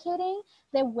communicating,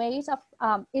 their ways of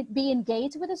being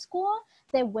engaged with the school,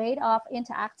 their way of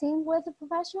interacting with the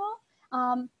professional.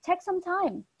 Take some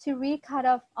time to really kind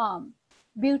of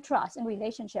build trust and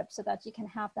relationships so that you can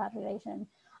have that relation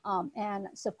and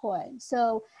support.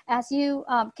 So as you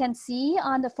can see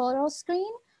on the photo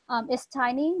screen, it's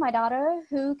Tiny, my daughter,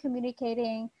 who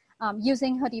communicating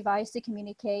using her device to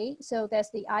communicate. So there's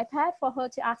the iPad for her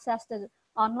to access the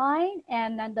online,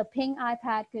 and then the pink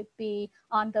iPad could be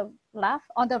on the left,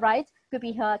 on the right could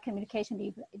be her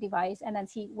communication device, and then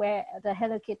she wear the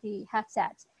Hello Kitty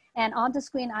headset. And on the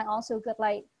screen, I also would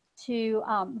like to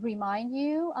remind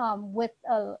you with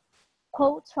a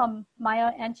quote from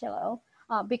Maya Angelou.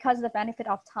 Because of the benefit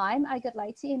of time, I would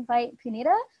like to invite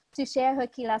Punita to share her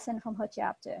key lesson from her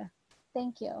chapter.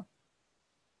 Thank you.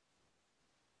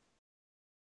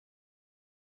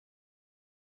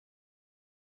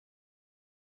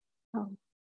 Oh.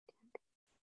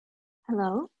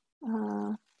 Hello.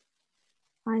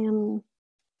 I am.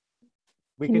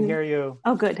 We can hear you.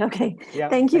 Oh, good. Okay. Yeah,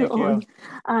 thank you, Oanh.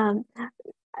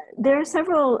 There are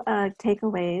several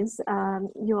takeaways.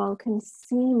 You all can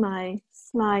see my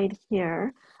slide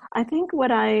here. I think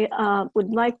what I would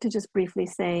like to just briefly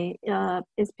say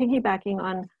is piggybacking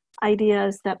on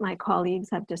ideas that my colleagues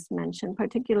have just mentioned,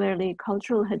 particularly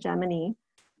cultural hegemony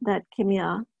that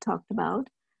Kimiya talked about.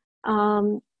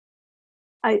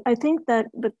 I think that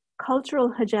the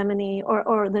cultural hegemony,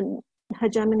 or the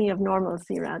hegemony of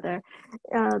normalcy rather,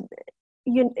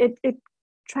 it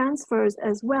transfers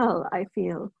as well, I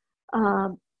feel,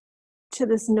 to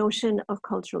this notion of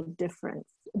cultural difference.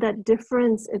 That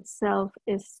difference itself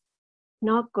is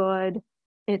not good,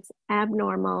 it's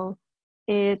abnormal,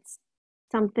 it's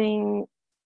something,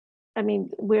 I mean,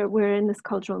 we're in this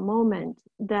cultural moment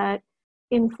that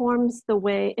informs the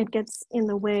way, it gets in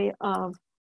the way of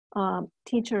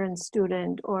teacher and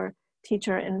student, or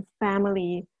teacher and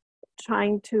family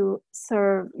trying to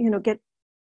serve,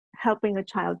 helping a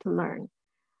child to learn.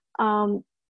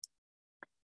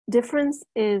 Difference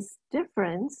is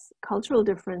difference, cultural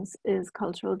difference is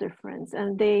cultural difference,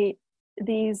 and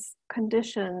these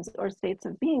conditions or states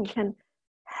of being can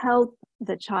help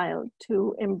the child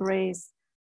to embrace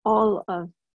all of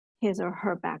his or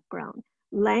her background.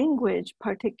 Language,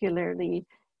 particularly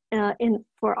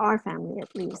for our family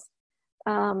at least,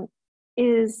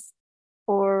 is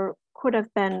or could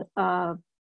have been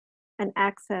an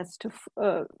access to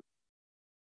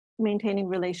maintaining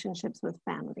relationships with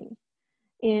family.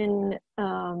 In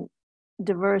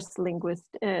diverse language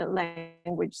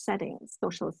settings,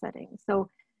 social settings. So,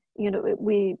 you know,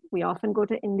 we often go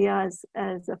to India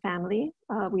as a family.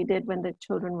 We did when the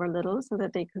children were little so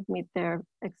that they could meet their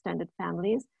extended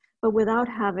families, but without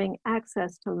having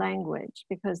access to language,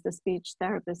 because the speech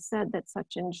therapist said that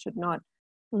Sachin should not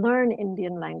learn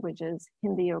Indian languages,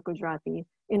 Hindi or Gujarati,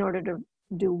 in order to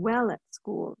do well at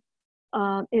school.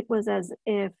 It was as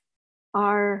if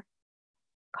our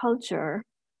culture,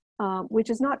 which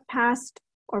is not past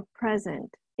or present,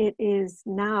 it is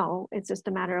now, it's just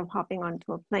a matter of hopping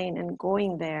onto a plane and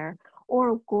going there,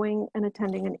 or going and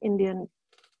attending an Indian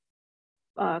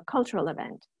cultural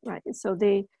event, right? So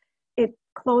it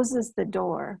closes the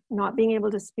door, not being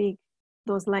able to speak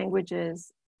those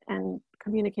languages and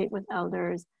communicate with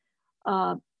elders.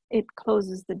 It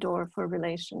closes the door for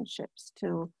relationships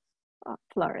to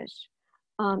flourish.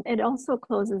 It also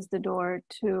closes the door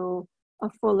to a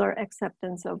fuller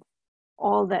acceptance of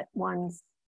all that one's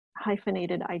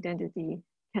hyphenated identity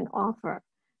can offer.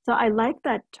 So I like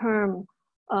that term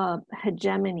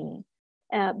hegemony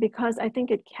because I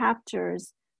think it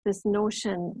captures this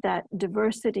notion that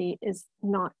diversity is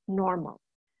not normal.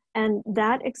 And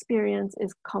that experience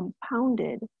is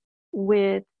compounded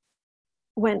with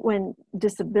when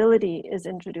disability is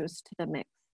introduced to the mix.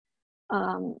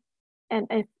 And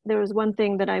if there was one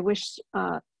thing that I wish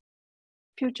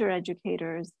future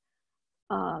educators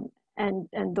and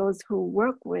those who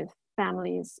work with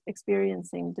families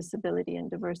experiencing disability and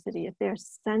diversity, if they're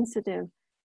sensitive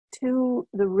to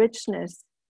the richness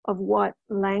of what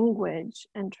language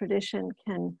and tradition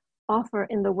can offer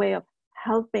in the way of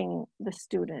helping the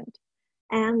student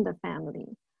and the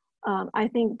family, I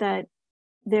think that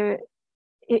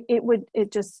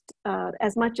it just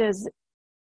as much as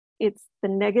it's the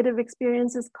negative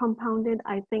experience is compounded,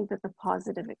 I think that the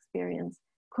positive experience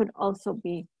could also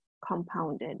be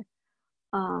compounded.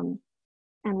 And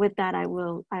with that, I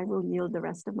will yield the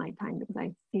rest of my time because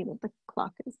I see that the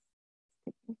clock is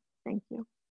ticking. Thank you.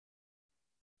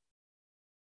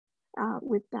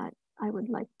 With that, I would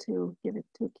like to give it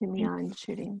to Kimiya and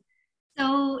Shirin.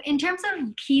 So in terms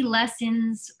of key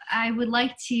lessons, I would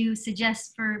like to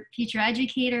suggest for future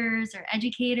educators or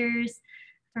educators,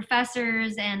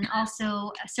 professors, and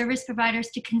also service providers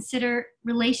to consider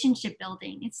relationship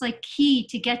building. It's like key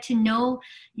to get to know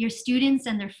your students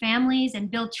and their families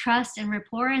and build trust and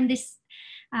rapport. And this,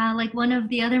 like one of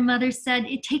the other mothers said,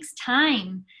 it takes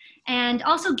time. And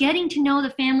also getting to know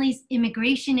the family's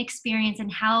immigration experience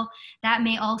and how that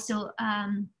may also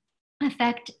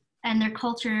affect, and their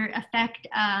culture affect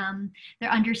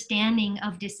their understanding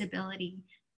of disability.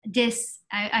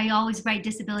 I always write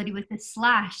disability with a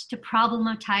slash to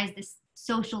problematize this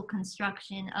social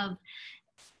construction of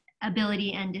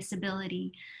ability and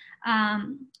disability.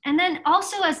 And then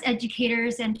also as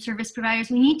educators and service providers,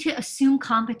 we need to assume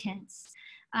competence,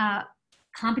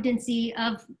 competency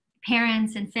of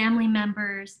parents and family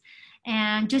members.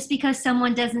 And just because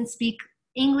someone doesn't speak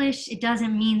English, it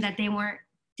doesn't mean that they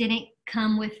didn't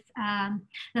come with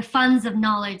the funds of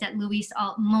knowledge that Louise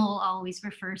Moll always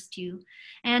refers to.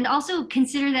 And also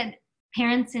consider that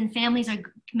parents and families are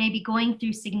maybe going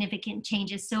through significant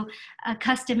changes, so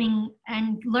accustoming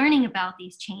and learning about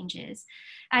these changes.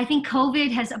 I think COVID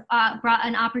has brought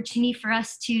an opportunity for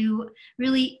us to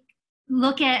really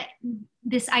look at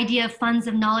this idea of funds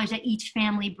of knowledge that each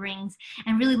family brings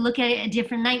and really look at it a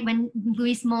different night. When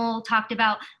Louise Moll talked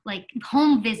about like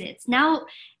home visits, now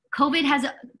COVID has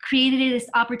created this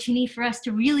opportunity for us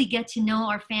to really get to know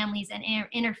our families and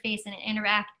interface and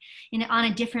interact on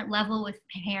a different level with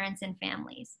parents and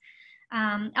families.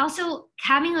 Also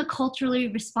having a culturally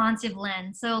responsive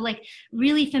lens. So like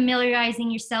really familiarizing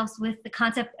yourselves with the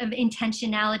concept of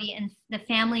intentionality and the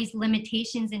family's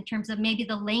limitations in terms of maybe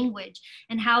the language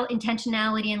and how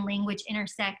intentionality and language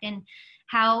intersect, and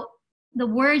how the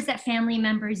words that family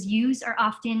members use are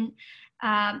often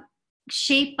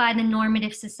shaped by the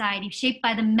normative society, shaped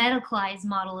by the medicalized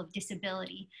model of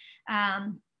disability,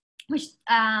 which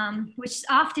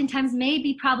oftentimes may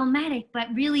be problematic, but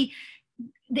really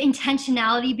the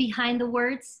intentionality behind the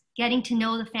words, getting to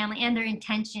know the family and their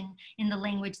intention in the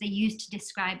language they use to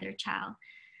describe their child.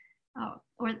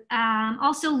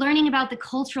 Also learning about the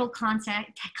cultural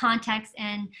context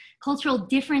and cultural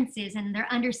differences and their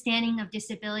understanding of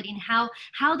disability, and how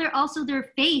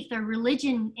their faith or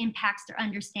religion impacts their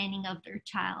understanding of their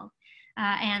child,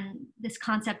 and this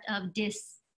concept of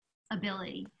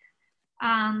disability.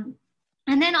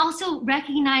 And then also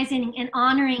recognizing and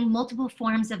honoring multiple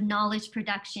forms of knowledge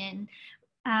production.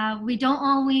 We don't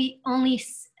only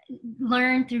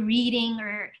learn through reading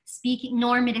or speaking,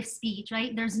 normative speech,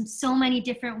 right? There's so many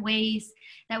different ways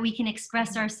that we can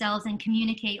express ourselves and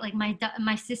communicate. Like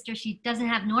my sister, she doesn't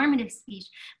have normative speech,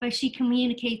 but she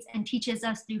communicates and teaches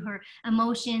us through her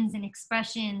emotions and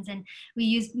expressions. And we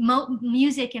use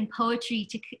music and poetry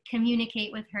to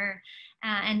communicate with her.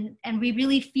 And we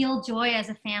really feel joy as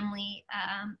a family.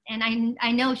 And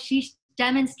I know she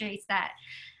demonstrates that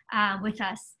with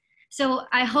us. So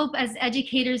I hope as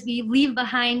educators, we leave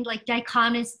behind like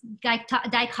dichotomous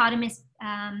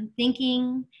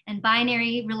thinking and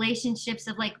binary relationships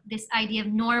of like this idea of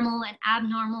normal and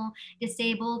abnormal,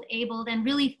 disabled, abled, and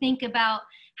really think about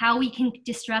how we can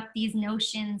disrupt these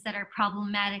notions that are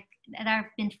problematic, that have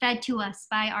been fed to us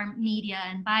by our media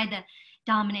and by the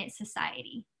dominant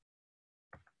society.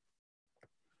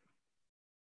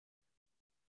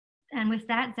 And with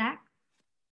that, Zach.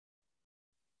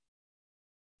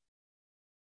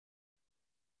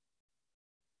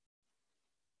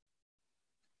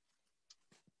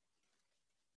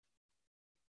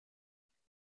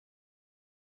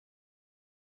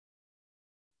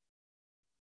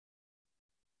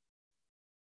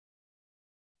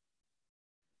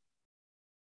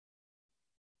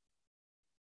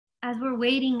 As we're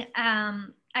waiting,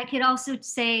 I could also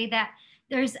say that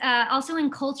there's also in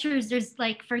cultures, there's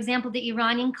like, for example, the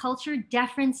Iranian culture,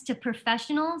 deference to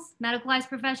professionals, medicalized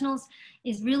professionals,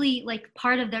 is really like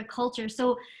part of their culture.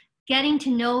 So getting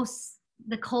to know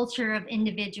the culture of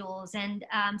individuals. And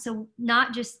so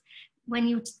not just when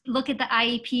you look at the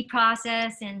IEP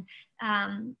process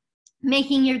and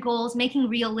making your goals, making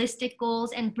realistic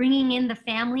goals, and bringing in the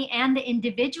family and the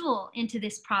individual into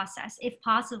this process, if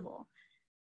possible.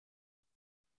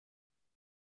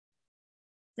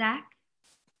 Zach?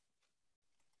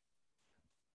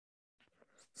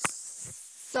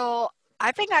 So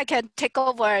I think I can take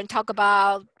over and talk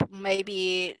about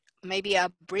maybe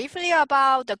briefly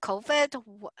about the COVID,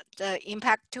 the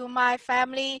impact to my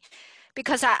family,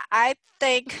 because I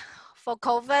think for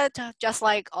COVID, just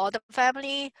like all the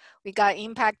family, we got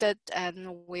impacted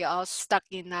and we are stuck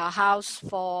in our house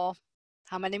for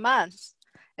how many months?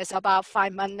 It's about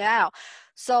 5 months now.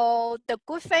 So the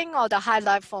good thing or the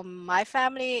highlight for my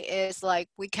family is like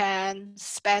we can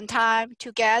spend time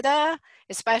together,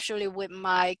 especially with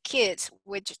my kids,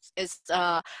 which is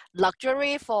a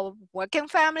luxury for working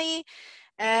family.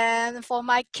 And for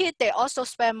my kid, they also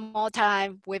spend more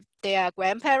time with their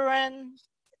grandparents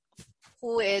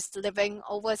who is living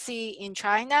overseas in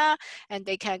China, and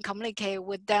they can communicate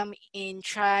with them in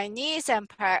Chinese and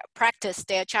practice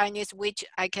their Chinese, which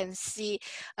I can see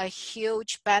a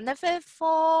huge benefit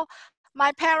for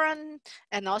my parents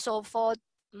and also for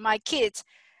my kids.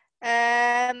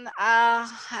 And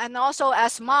also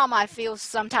as mom, I feel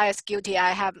sometimes guilty.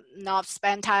 I have not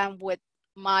spent time with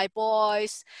my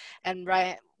boys, and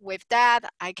right with that,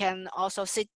 I can also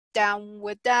sit down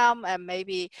with them and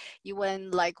maybe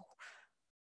even like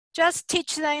just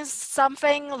teach them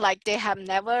something like they have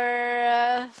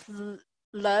never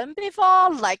learned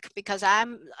before, like because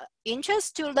I'm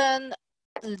interested to learn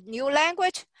new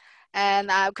language, and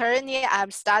currently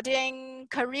I'm studying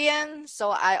Korean, so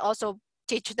I also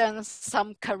teach them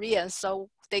some Korean so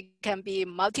they can be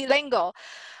multilingual.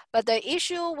 But the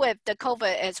issue with the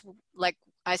COVID is, like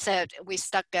I said, we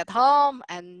stuck at home,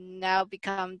 and now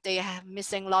they have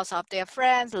missing lots of their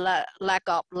friends, lack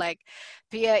of like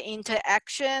peer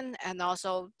interaction, and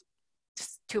also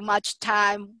too much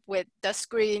time with the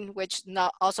screen, which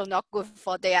also not good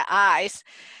for their eyes.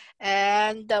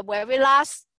 And the very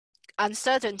last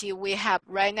uncertainty we have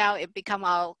right now, it become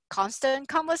our constant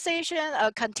conversation,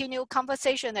 a continual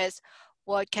conversation, is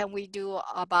what can we do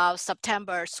about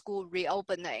September school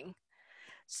reopening?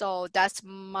 So that's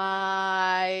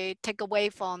my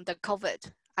takeaway from the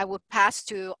COVID. I will pass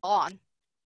to Oanh.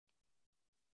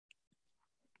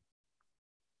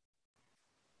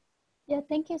 Yeah,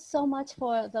 thank you so much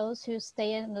for those who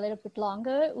stay in a little bit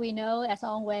longer. We know as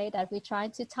Oanh that we try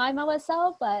to time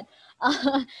ourselves, but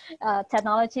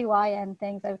technology-wise and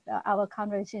things, our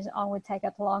conversation on would take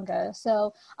us longer.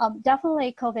 So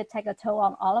definitely COVID take a toll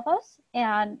on all of us.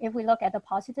 And if we look at the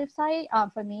positive side,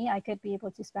 for me, I could be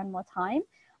able to spend more time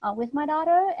with my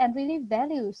daughter and really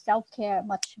value self-care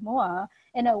much more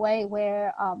in a way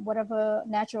where whatever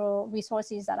natural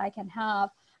resources that I can have,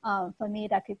 for me,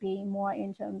 that could be more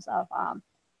in terms of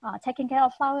taking care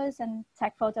of flowers and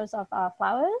take photos of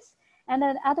flowers. And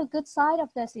then the other good side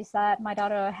of this is that my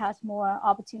daughter has more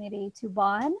opportunity to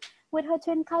bond with her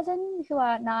twin cousin who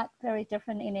are not very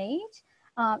different in age.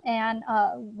 And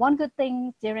one good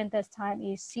thing during this time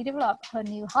is she developed her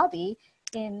new hobby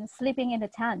in sleeping in the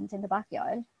tent in the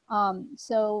backyard.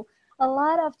 So a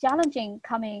lot of challenging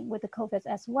coming with the COVID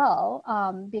as well,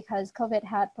 because COVID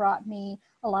had brought me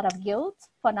a lot of guilt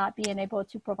for not being able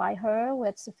to provide her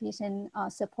with sufficient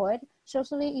support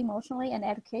socially, emotionally, and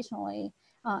educationally.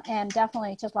 And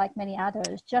definitely, just like many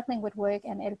others, juggling with work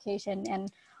and education and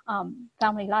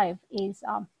family life is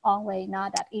always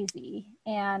not that easy.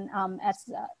 And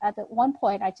at one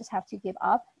point, I just have to give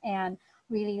up and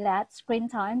really let screen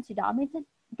time to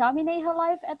dominate her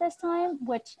life at this time,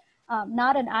 which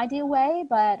not an ideal way,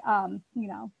 but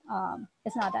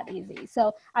it's not that easy.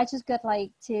 So I just would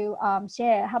like to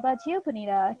share. How about you,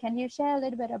 Punita? Can you share a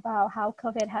little bit about how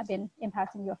COVID had been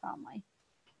impacting your family?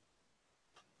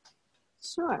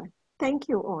 Sure. Thank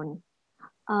you,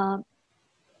 Oanh.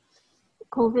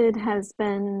 COVID has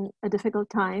been a difficult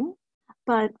time,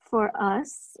 but for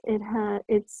us,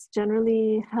 it's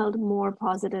generally held more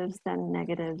positives than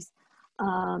negatives.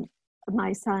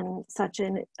 My son,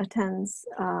 Sachin, attends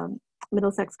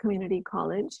Middlesex Community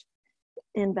College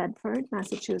in Bedford,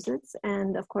 Massachusetts.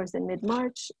 And of course, in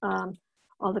mid-March,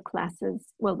 all the classes,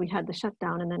 well, we had the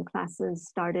shutdown and then classes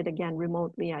started again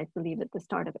remotely, I believe at the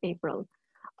start of April.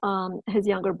 His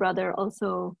younger brother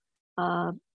also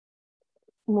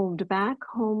moved back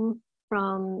home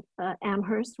from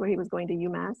Amherst, where he was going to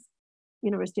UMass,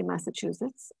 University of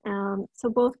Massachusetts. So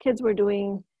both kids were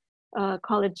doing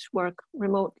college work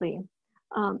remotely.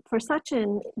 For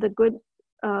Sachin, the good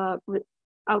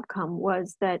outcome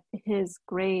was that his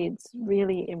grades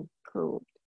really improved.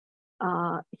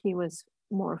 He was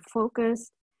more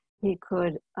focused. He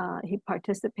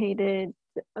participated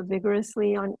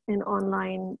vigorously in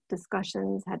online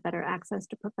discussions, had better access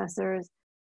to professors.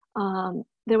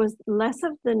 There was less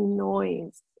of the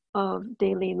noise of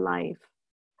daily life.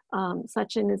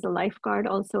 Sachin is a lifeguard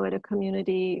also at a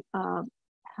community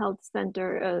health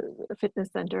center, a fitness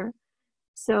center.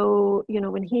 So,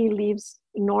 when he leaves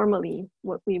normally,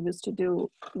 what we used to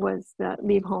do was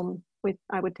leave home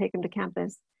I would take him to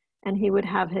campus and he would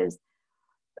have his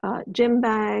gym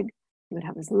bag, he would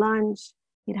have his lunch,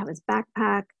 he'd have his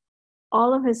backpack,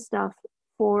 all of his stuff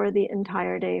for the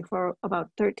entire day for about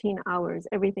 13 hours,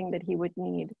 everything that he would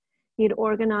need. He'd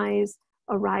organize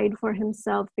a ride for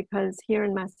himself because here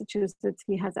in Massachusetts,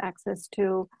 he has access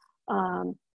to,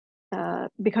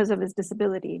 because of his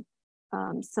disability,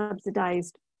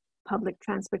 subsidized public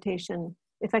transportation,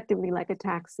 effectively like a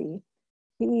taxi.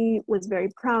 He was very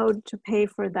proud to pay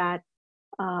for that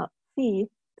fee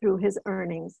through his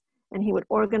earnings, and he would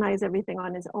organize everything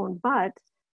on his own. But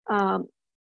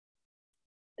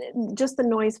just the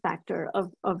noise factor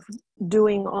of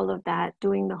doing all of that,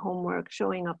 doing the homework,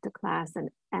 showing up to class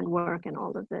and work and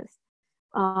all of this,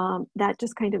 that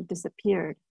just kind of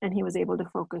disappeared, and he was able to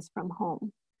focus from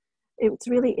home. It's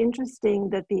really interesting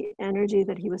that the energy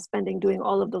that he was spending doing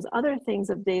all of those other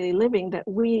things of daily living that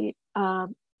we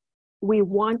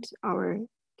want our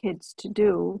kids to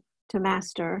do, to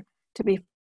master, to be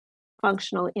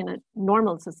functional in a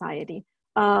normal society,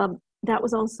 that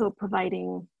was also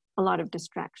providing a lot of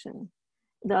distraction.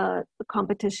 The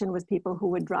competition was people who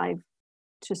would drive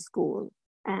to school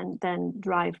and then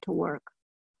drive to work.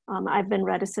 I've been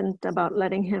reticent about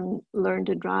letting him learn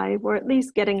to drive, or at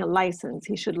least getting a license.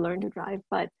 He should learn to drive,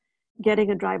 but getting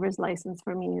a driver's license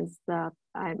for me is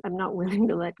I'm not willing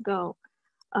to let go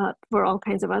for all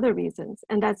kinds of other reasons.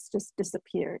 And that's just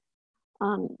disappeared.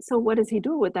 So what does he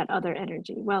do with that other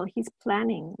energy? Well, he's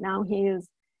planning. Now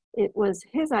it was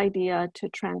his idea to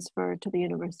transfer to the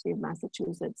University of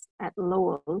Massachusetts at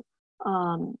Lowell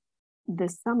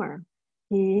this summer.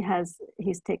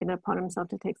 He's taken it upon himself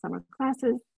to take summer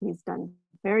classes. He's done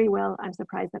very well. I'm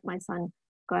surprised that my son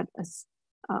got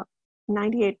a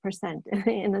 98%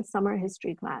 in the summer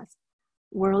history class,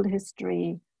 world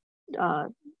history,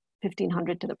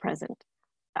 1500 to the present.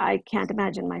 I can't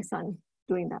imagine my son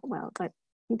doing that well, but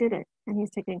he did it, and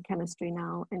he's taking chemistry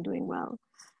now and doing well.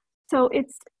 So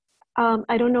it's,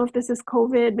 I don't know if this is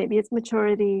COVID, maybe it's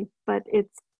maturity, but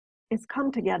it's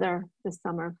come together this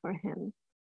summer for him.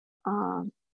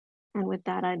 And with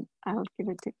that, I'll give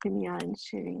it to Kimiya and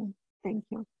Shirin. Thank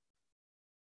you.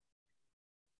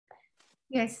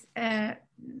 Yes, I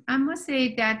must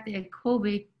say that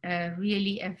COVID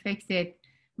really affected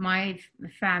my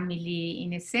family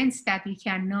in a sense that we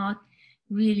cannot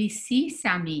really see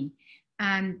Sami,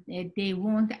 and they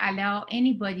won't allow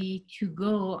anybody to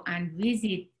go and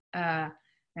visit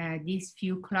these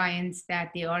few clients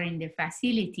that they are in the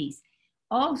facilities.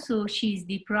 Also, she's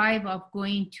deprived of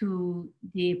going to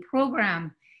the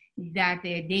program, that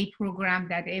day program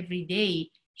that every day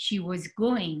she was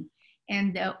going.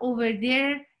 And over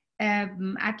there,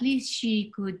 at least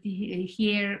she could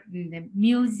hear the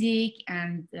music,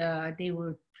 and they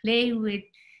would play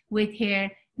with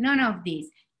her. none of these.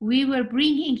 We were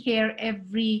bringing her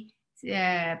every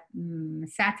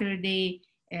Saturday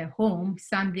home.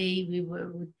 Sunday we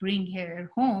would bring her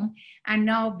home, and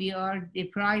now we are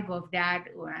deprived of that,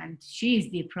 and she's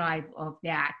deprived of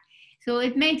that. So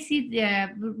it makes it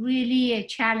really a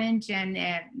challenge and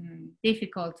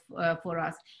difficult for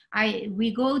us.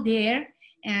 We go there,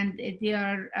 and they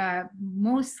are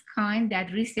most kind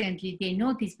that recently they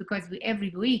noticed, because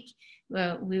every week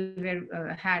we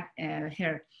had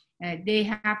her.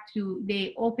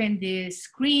 They open the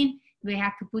screen, we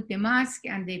have to put the mask,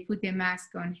 and they put the mask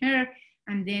on her,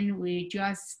 and then we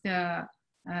just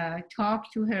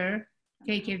talk to her,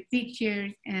 take a picture,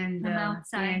 and from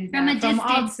outside, and, from a from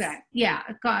distance. outside, yeah,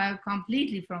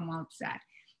 completely from outside,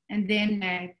 and then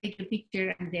take a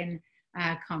picture and then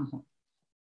come home.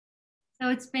 So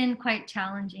it's been quite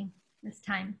challenging this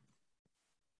time.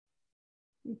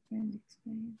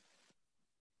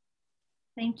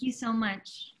 Thank you so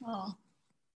much. Oh.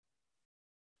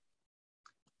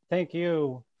 Thank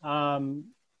you.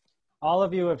 All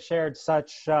of you have shared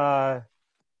such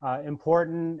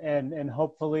important and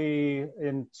hopefully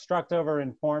instructive or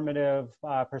informative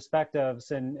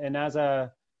perspectives. And as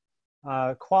a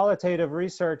qualitative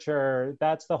researcher,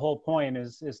 that's the whole point,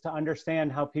 is to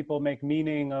understand how people make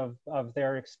meaning of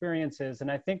their experiences.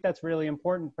 And I think that's really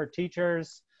important for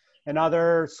teachers and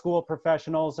other school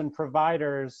professionals and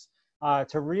providers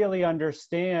to really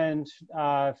understand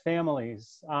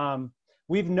families.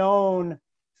 We've known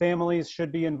families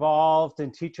should be involved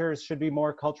and teachers should be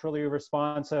more culturally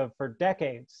responsive for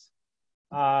decades.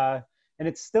 And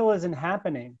it still isn't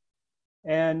happening.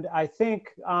 And I think,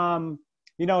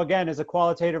 you know, again, as a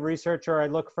qualitative researcher, I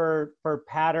look for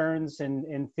patterns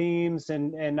and themes.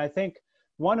 And I think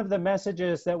one of the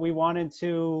messages that we wanted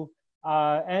to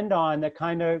end on that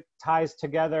kind of ties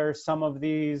together some of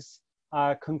these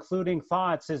concluding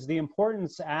thoughts is the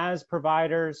importance as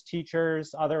providers,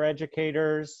 teachers, other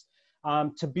educators,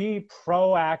 to be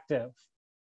proactive.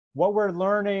 What we're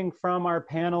learning from our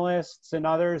panelists and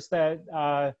others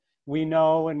that we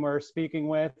know and we're speaking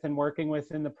with and working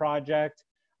with in the project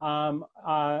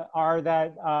are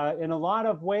that in a lot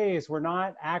of ways we're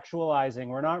not actualizing,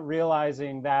 we're not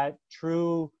realizing that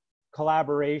true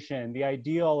collaboration, the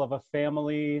ideal of a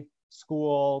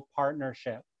family-school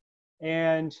partnership.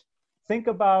 And think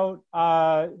about,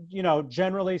 you know,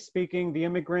 generally speaking, the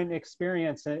immigrant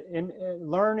experience in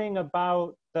learning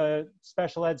about the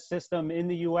special ed system in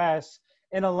the US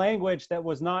in a language that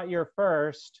was not your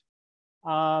first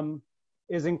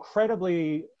is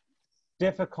incredibly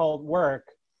difficult work.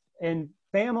 And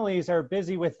families are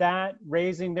busy with that,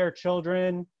 raising their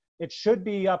children. It should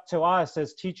be up to us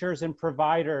as teachers and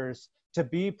providers to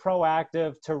be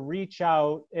proactive, to reach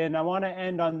out. And I want to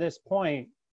end on this point.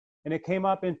 And it came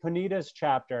up in Punita's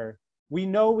chapter. We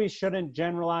know we shouldn't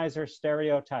generalize or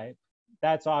stereotype.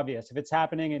 That's obvious. If it's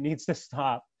happening, it needs to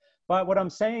stop. But what I'm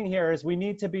saying here is we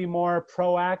need to be more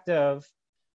proactive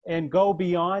and go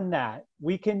beyond that.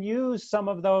 We can use some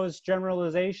of those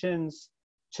generalizations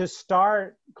to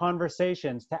start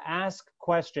conversations, to ask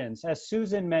questions. As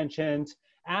Susan mentioned,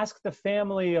 ask the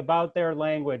family about their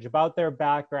language, about their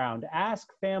background. Ask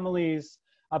families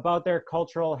about their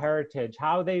cultural heritage,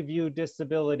 how they view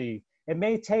disability. It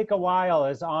may take a while,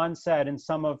 as Oanh said in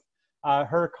some of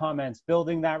her comments,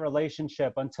 building that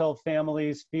relationship until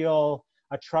families feel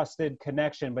a trusted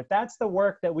connection. But that's the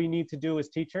work that we need to do as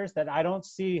teachers that I don't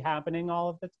see happening all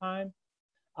of the time.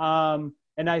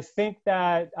 And I think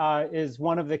that is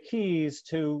one of the keys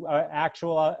to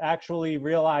actually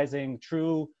realizing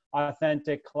true,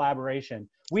 authentic collaboration.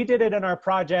 We did it in our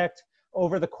project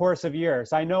over the course of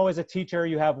years. I know as a teacher,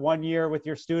 you have 1 year with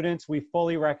your students. We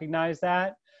fully recognize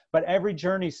that, but every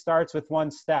journey starts with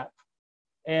one step.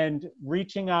 And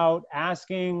reaching out,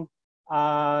 asking,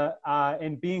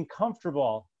 and being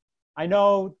comfortable. I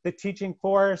know the teaching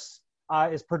force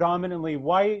is predominantly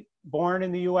white, born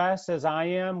in the US as I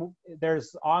am.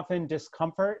 There's often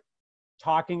discomfort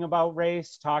talking about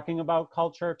race, talking about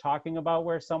culture, talking about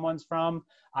where someone's from.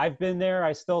 I've been there,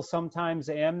 I still sometimes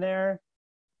am there.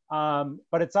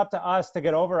 But it's up to us to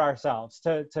get over ourselves,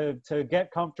 to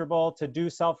get comfortable, to do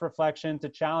self-reflection, to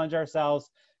challenge ourselves,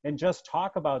 and just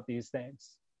talk about these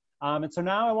things. And so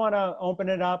now I want to open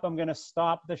it up. I'm going to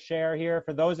stop the share here.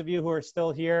 For those of you who are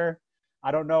still here,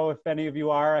 I don't know if any of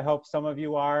you are. I hope some of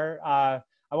you are.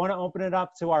 I want to open it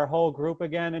up to our whole group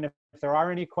again. And if there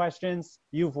are any questions,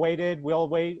 you've waited, we'll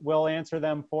wait, we'll answer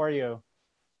them for you.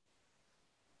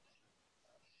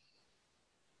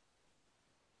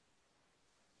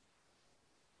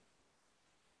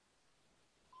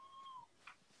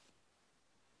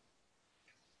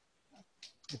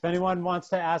 If anyone wants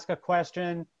to ask a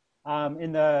question,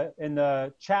 in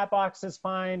the chat box is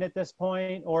fine at this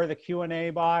point, or the Q&A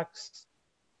box.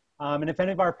 And if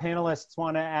any of our panelists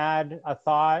want to add a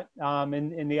thought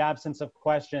in the absence of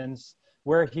questions,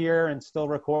 we're here and still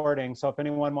recording. So if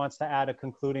anyone wants to add a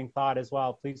concluding thought as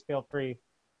well, please feel free.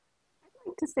 I'd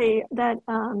like to say that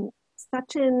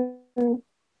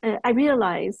I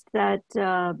realized that,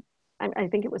 I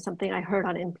think it was something I heard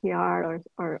on NPR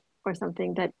or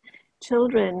something, that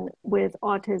children with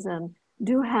autism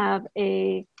do have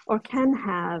or can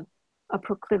have a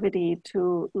proclivity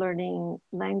to learning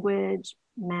language,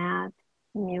 math,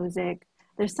 music.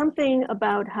 There's something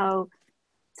about how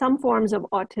some forms of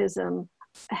autism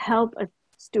help a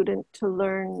student to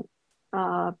learn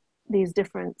these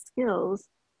different skills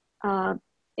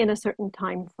in a certain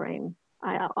time frame.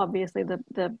 Obviously,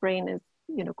 the brain is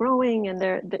growing,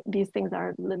 and these things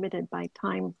are limited by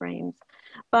time frames.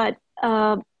 But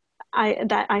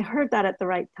I heard that at the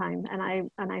right time,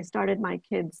 and I started my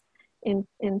kids in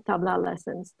tabla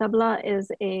lessons. Tabla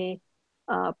is a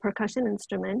percussion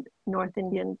instrument, North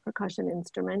Indian percussion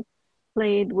instrument,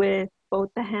 played with both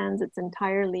the hands. It's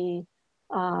entirely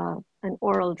an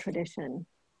oral tradition.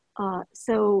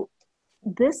 So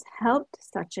this helped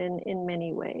Sachin in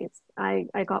many ways. I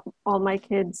got all my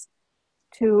kids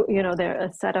to, they're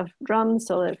a set of drums,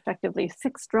 so effectively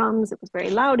 6 drums. It was very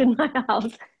loud in my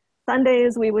house.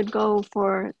 Sundays we would go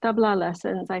for tabla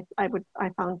lessons. I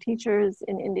found teachers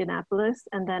in Indianapolis,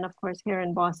 and then of course here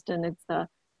in Boston, it's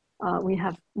we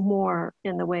have more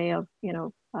in the way of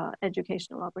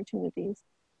educational opportunities.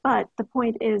 But the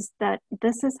point is that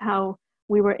this is how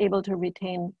we were able to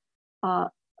retain a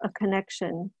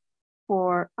connection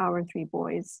for our 3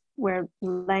 boys, where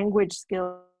language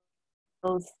skills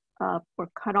were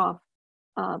cut off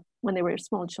when they were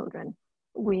small children.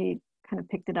 We kind of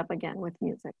picked it up again with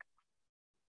music.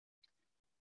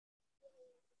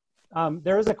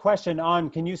 There is a question on,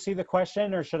 can you see the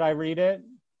question, or should I read it?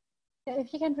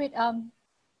 If you can read,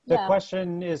 The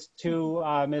question is to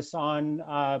Ms.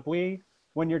 Oanh Bui.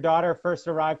 When your daughter first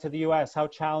arrived to the US, how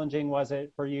challenging was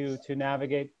it for you to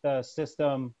navigate the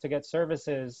system to get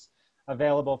services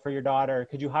available for your daughter?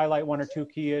 Could you highlight 1 or 2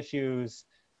 key issues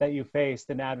that you faced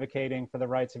in advocating for the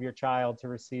rights of your child to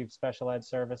receive special ed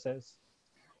services?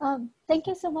 Thank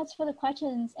you so much for the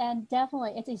questions, and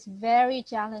definitely it is very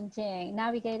challenging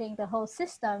navigating the whole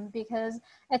system, because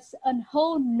it's a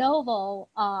whole novel,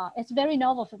 it's very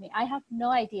novel for me. I have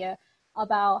no idea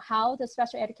about how the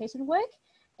special education work,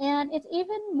 and it's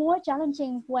even more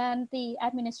challenging when the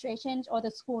administration or the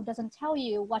school doesn't tell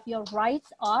you what your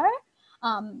rights are,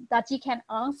 that you can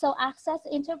also access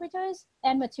interpreters,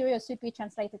 and materials should be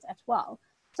translated as well.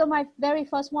 So my very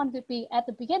first one would be at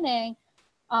the beginning.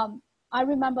 I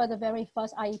remember the very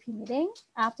first IEP meeting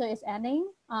after its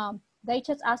ending. They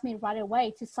just asked me right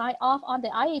away to sign off on the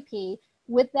IEP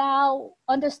without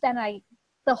understanding. Like,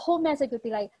 the whole message would be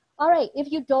like, all right,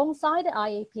 if you don't sign the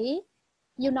IEP,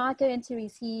 you're not going to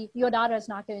receive, your daughter is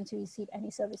not going to receive any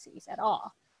services at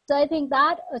all. So I think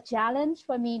that a challenge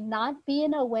for me, not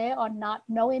being aware or not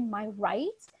knowing my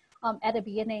rights at the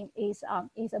beginning is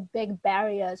a big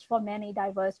barrier for many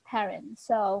diverse parents.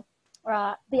 So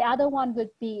the other one would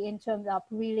be in terms of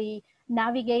really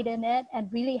navigating it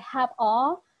and really have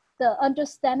all the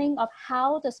understanding of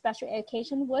how the special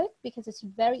education works, because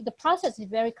the process is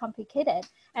very complicated.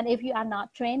 And if you are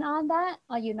not trained on that,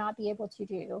 you'll not be able to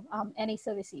do any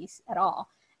services at all.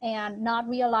 And not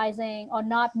realizing or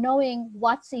not knowing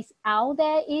what is out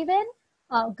there even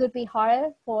could be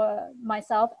hard for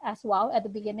myself as well at the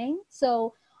beginning.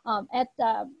 So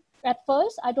at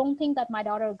first, I don't think that my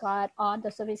daughter got on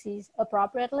the services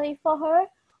appropriately for her,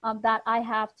 that I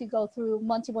have to go through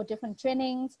multiple different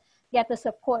trainings, get the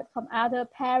support from other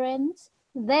parents.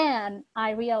 Then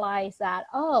I realized that,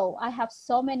 oh, I have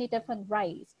so many different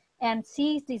rights, and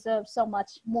she deserves so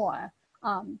much more,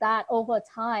 that over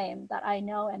time that I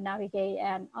know and navigate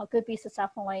and could be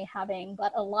successfully having,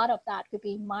 but a lot of that could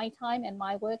be my time and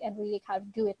my work and really kind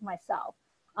of do it myself.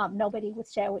 Nobody would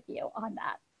share with you on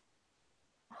that.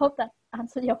 Hope that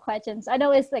answered your questions. I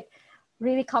know it's like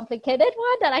really complicated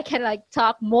one that I can like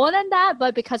talk more than that,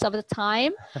 but because of the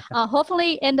time,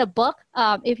 hopefully in the book,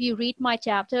 if you read my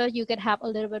chapter, you can have a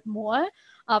little bit more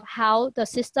of how the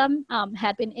system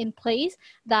had been in place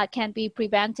that can be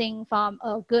preventing from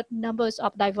good numbers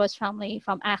of diverse families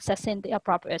from accessing the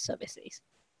appropriate services.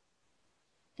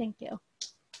 Thank you.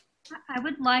 I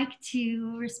would like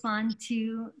to respond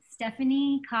to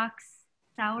Stephanie Cox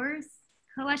Sauer's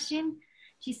question.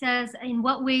 She says, in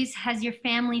what ways has your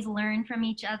families learned from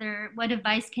each other? What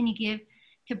advice can you give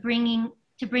to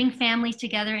bring families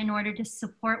together in order to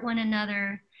support one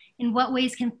another? In what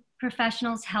ways can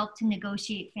professionals help to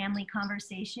negotiate family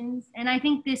conversations. And I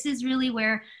think this is really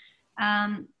where,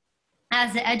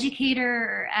 as an educator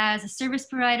or as a service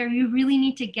provider, you really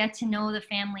need to get to know the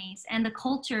families and the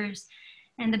cultures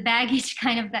and the baggage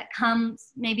kind of that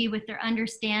comes maybe with their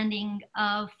understanding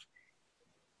of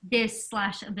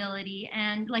this/ability.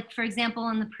 And like, for example,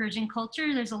 in the Persian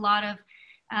culture, there's a lot of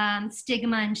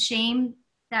stigma and shame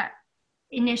that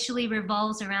initially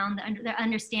revolves around the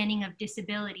understanding of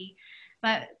disability.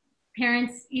 But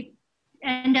parents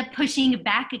end up pushing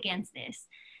back against this.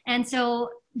 And so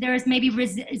there's maybe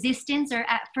resistance, or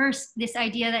at first this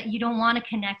idea that you don't want to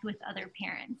connect with other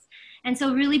parents. And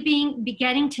so really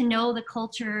getting to know the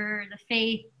culture, the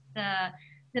faith, the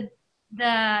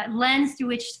lens through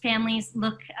which families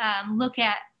look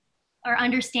at or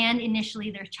understand initially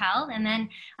their child. And then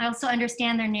I also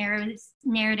understand their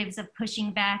narratives of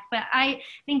pushing back. But I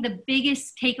think the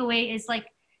biggest takeaway is, like,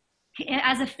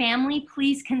 as a family,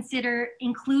 please consider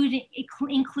including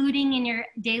in your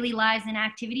daily lives and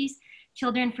activities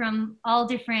children from all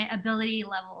different ability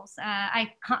levels.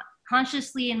 I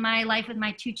consciously, in my life with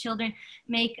my 2 children,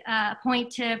 make a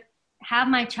point to have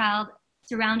my child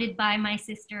surrounded by my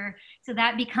sister, so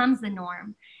that becomes the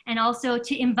norm. And also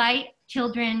to invite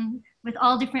children with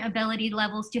all different ability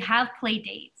levels to have play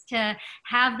dates, to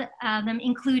have them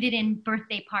included in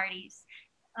birthday parties.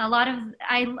 A lot of,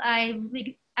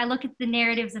 I look at the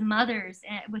narratives of mothers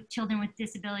with children with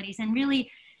disabilities, and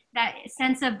really that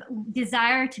sense of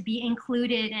desire to be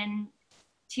included and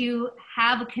to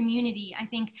have a community. I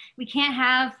think we can't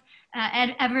have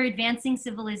ever advancing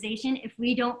civilization if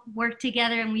we don't work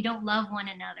together and we don't love one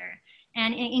another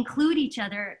and include each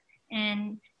other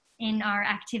in our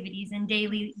activities and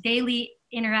daily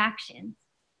interactions.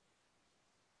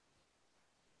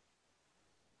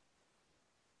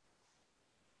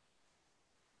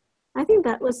 I think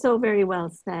that was so very well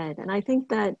said. And I think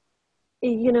that,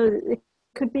 you know, it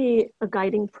could be a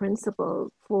guiding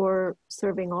principle for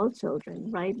serving all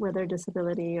children, right? Whether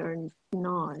disability or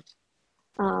not,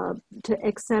 to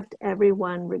accept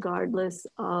everyone regardless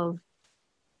of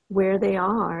where they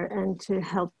are, and to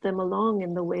help them along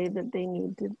in the way that they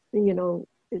need to, you know,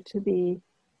 to be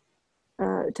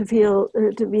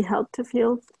helped to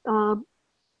feel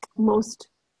most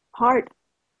part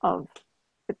of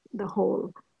the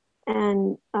whole.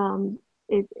 And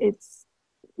it's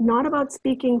not about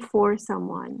speaking for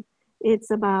someone.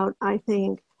 It's about, I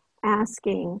think,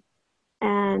 asking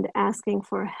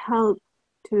for help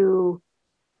to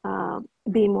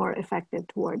be more effective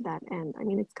toward that end. I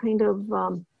mean, it's kind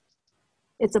of,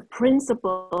 it's a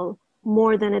principle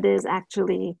more than it is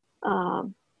actually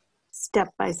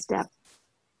step by step,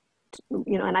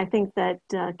 you know, and I think that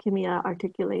Kimiya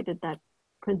articulated that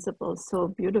principle so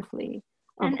beautifully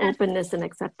of openness and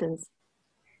acceptance.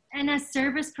 And as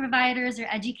service providers or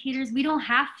educators, we don't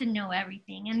have to know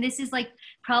everything. And this is like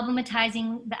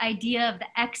problematizing the idea of the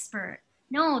expert.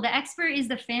 No, the expert is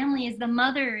the family, is the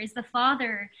mother, is the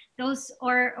father, those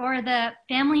or the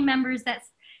family members that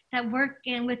work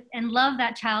and love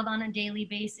that child on a daily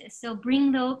basis. So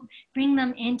bring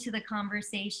them into the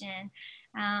conversation.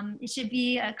 It should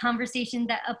be a conversation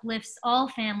that uplifts all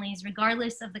families,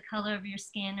 regardless of the color of your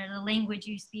skin or the language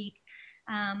you speak.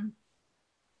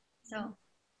 So.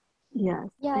 Yes.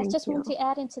 Yeah, I just want to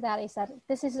add into that is that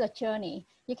this is a journey.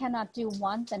 You cannot do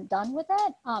once and done with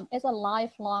it. It's a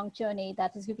lifelong journey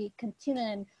that is going to be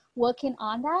continuing working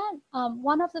on that.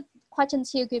 One of the questions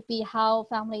here could be how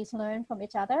families learn from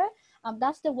each other.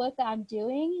 That's the work that I'm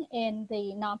doing in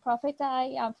the nonprofit that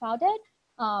I founded.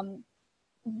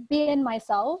 Being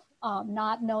myself,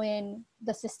 not knowing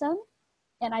the system,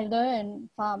 and I learn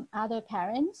from other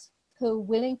parents who are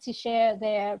willing to share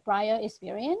their prior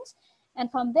experience. And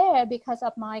from there, because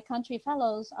of my country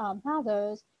fellows,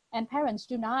 fathers and parents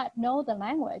do not know the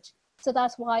language. So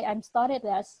that's why I'm started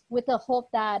this with the hope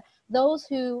that those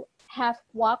who have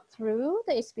walked through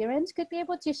the experience could be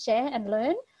able to share and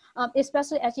learn,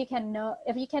 especially as you can know,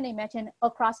 if you can imagine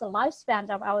across the lifespan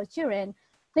of our children,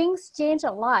 things change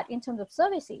a lot in terms of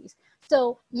services.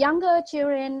 So younger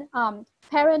children,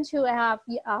 parents who have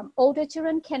older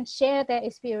children can share their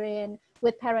experience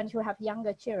with parents who have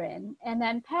younger children. And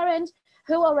then parents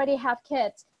who already have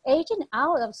kids aging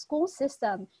out of school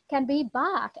system can be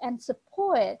back and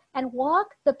support and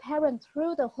walk the parent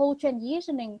through the whole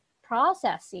transitioning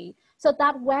process. So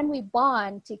that when we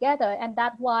bond together, and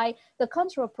that's why the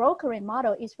cultural brokering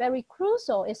model is very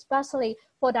crucial, especially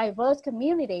for diverse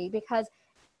community, because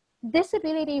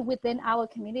disability within our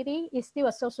community is still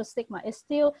a social stigma. It's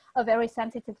still a very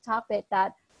sensitive topic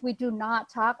that we do not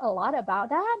talk a lot about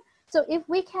that. So if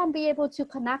we can be able to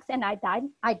connect and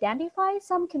identify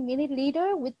some community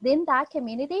leader within that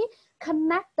community,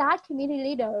 connect that community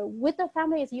leader with the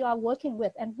families you are working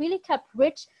with, and really can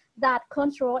bridge that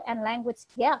cultural and language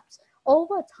gaps,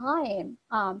 over time,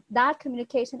 that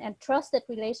communication and trusted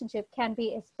relationship can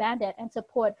be expanded and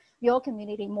support your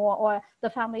community more, or the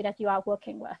family that you are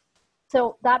working with.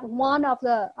 So that one of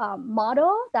the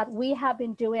model that we have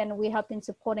been doing and we have been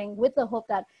supporting, with the hope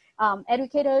that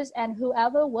educators and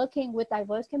whoever working with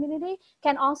diverse community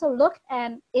can also look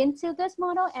into this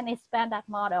model and expand that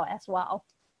model as well.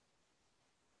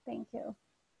 Thank you.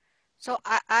 So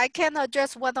I can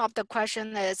address one of the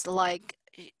question is like,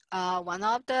 one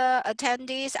of the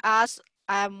attendees asked,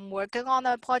 I'm working on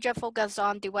a project focused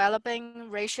on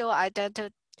developing racial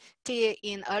identity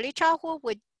in early childhood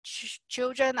with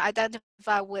children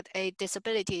identified with a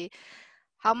disability.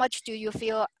 How much do you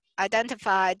feel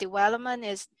identified development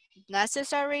is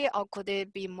necessary, or could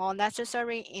it be more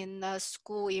necessary in a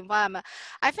school environment?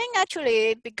 I think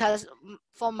actually, because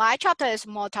for my chapter is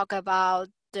more talk about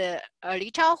the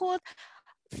early childhood.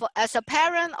 As a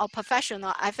parent or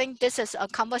professional, I think this is a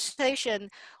conversation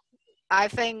I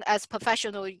think as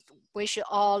professional, we should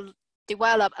all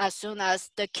develop as soon as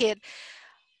the kid,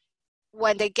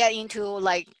 when they get into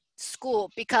like school,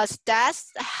 because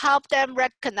that's help them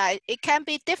recognize it can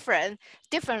be different.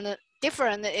 Different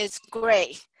is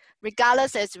great,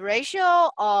 regardless it's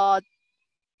racial or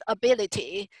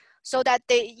ability, so that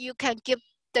you can give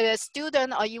the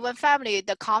student or even family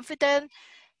the confidence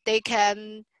they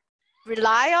can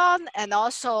rely on, and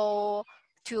also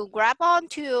to grab on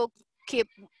to keep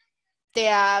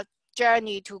their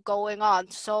journey to going on.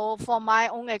 So for my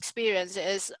own experience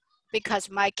is, because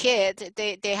my kid,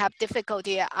 they have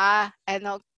difficulty, and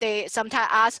they sometimes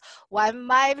ask, why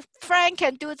my friend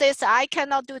can do this, I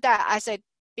cannot do that. I said,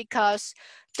 because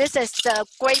this is the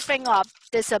great thing of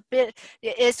disability.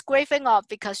 It's great thing of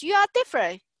because you are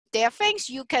different. There are things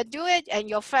you can do it and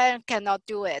your friend cannot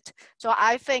do it. So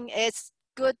I think it's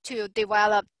good to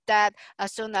develop that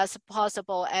as soon as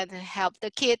possible and help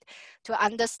the kid to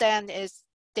understand is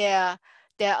their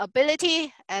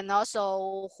ability and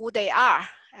also who they are,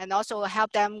 and also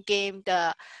help them gain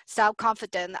the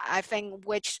self-confidence. I think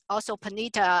which also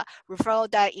Punita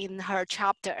referred that in her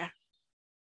chapter.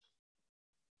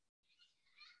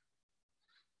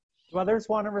 Do others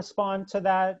want to respond to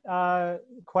that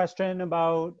question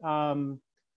about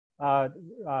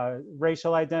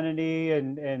racial identity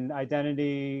and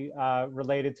identity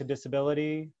related to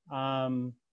disability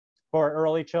for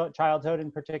early childhood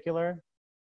in particular?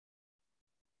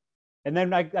 And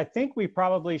then I think we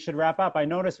probably should wrap up. I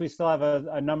notice we still have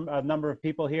a number of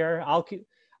people here.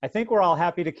 I think we're all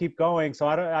happy to keep going.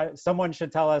 So someone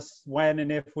should tell us when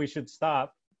and if we should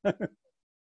stop.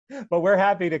 But we're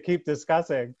happy to keep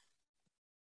discussing.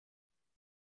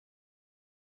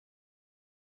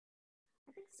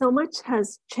 So much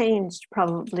has changed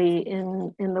probably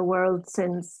in the world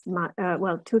since,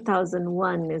 well,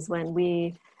 2001 is when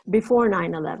before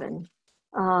 9/11,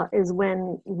 is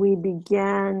when we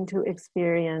began to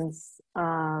experience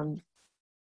the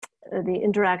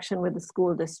interaction with the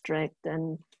school district,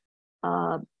 and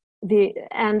then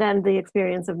the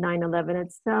experience of 9/11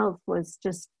 itself was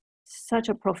just such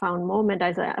a profound moment.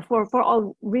 For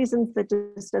all reasons that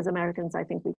just as Americans, I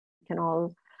think we can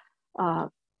all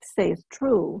say is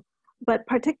true, but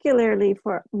particularly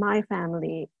for my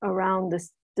family around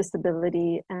this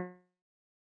disability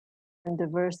and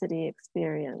diversity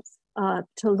experience.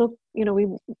 To look,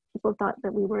 people thought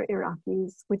that we were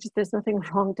Iraqis, which there's nothing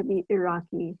wrong to be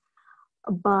Iraqi,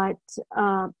 but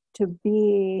to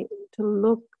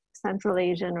look Central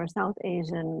Asian or South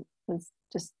Asian was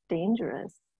just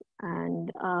dangerous,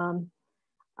 and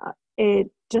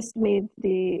it just made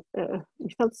we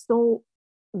felt so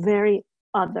very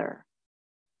other,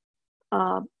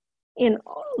 in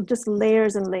just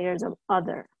layers and layers of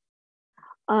other.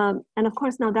 And of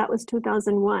course, now that was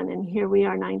 2001, and here we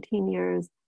are 19 years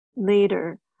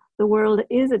later. The world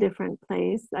is a different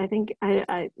place. I think,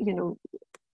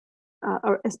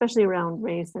 especially around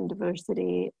race and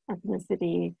diversity,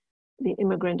 ethnicity, the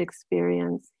immigrant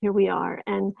experience. Here we are,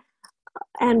 and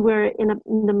we're in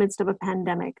the midst of a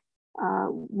pandemic.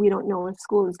 We don't know if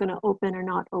school is going to open or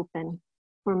not open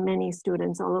for many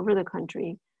students all over the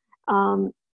country.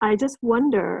 I just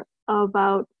wonder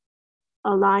about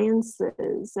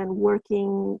alliances and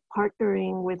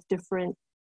partnering with different,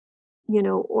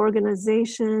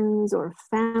 organizations or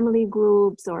family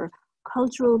groups or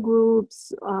cultural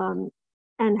groups,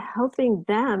 and helping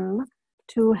them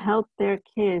to help their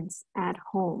kids at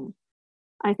home.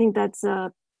 I think that's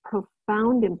a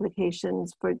profound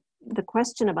implications for the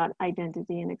question about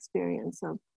identity and experience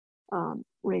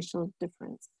racial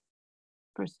difference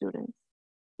for students.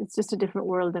 It's just a different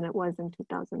world than it was in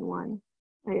 2001.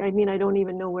 I mean, I don't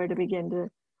even know where to begin to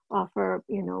offer,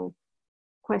 you know,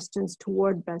 questions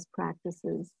toward best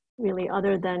practices, really,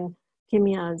 other than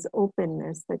Kimiya's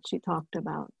openness that she talked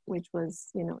about, which was,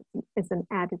 you know, it's an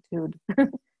attitude,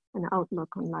 an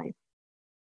outlook on life.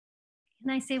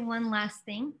 Can I say one last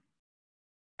thing?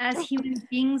 As human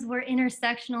beings, we're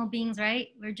intersectional beings, right?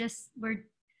 We're just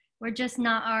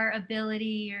not our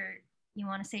ability, or you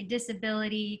want to say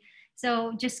disability.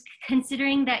 So just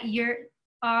considering that you're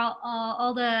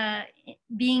all the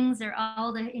beings or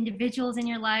all the individuals in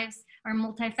your lives are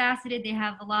multifaceted, they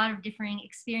have a lot of differing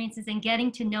experiences, and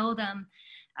getting to know them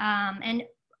and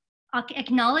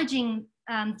acknowledging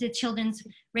the children's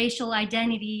racial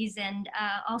identities, and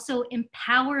also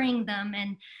empowering them,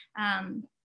 and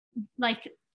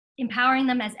like empowering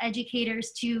them as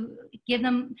educators to give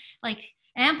them, like,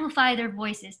 amplify their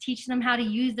voices, teach them how to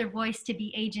use their voice to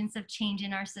be agents of change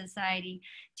in our society,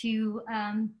 to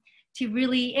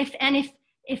really,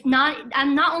 if not,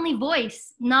 I'm not only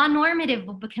voice, non-normative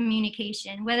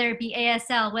communication, whether it be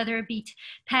ASL, whether it be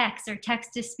PECS or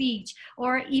text to speech,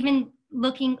 or even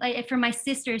looking, like, for my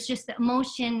sister, it's just the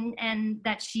emotion and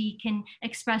that she can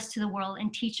express to the world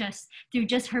and teach us through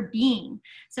just her being.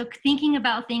 So thinking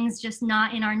about things just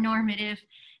not in our normative,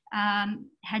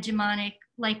 hegemonic,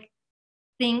 like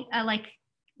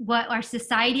what our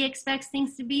society expects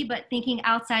things to be, but thinking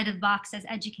outside of the box as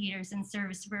educators and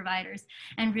service providers,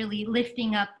 and really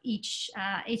lifting up each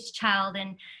child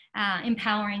and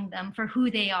empowering them for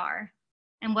who they are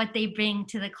and what they bring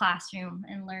to the classroom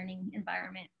and learning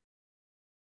environment.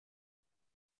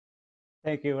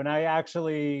 Thank you. And I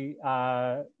actually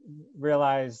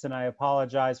realized, and I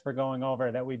apologize for going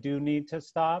over, that we do need to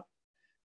stop.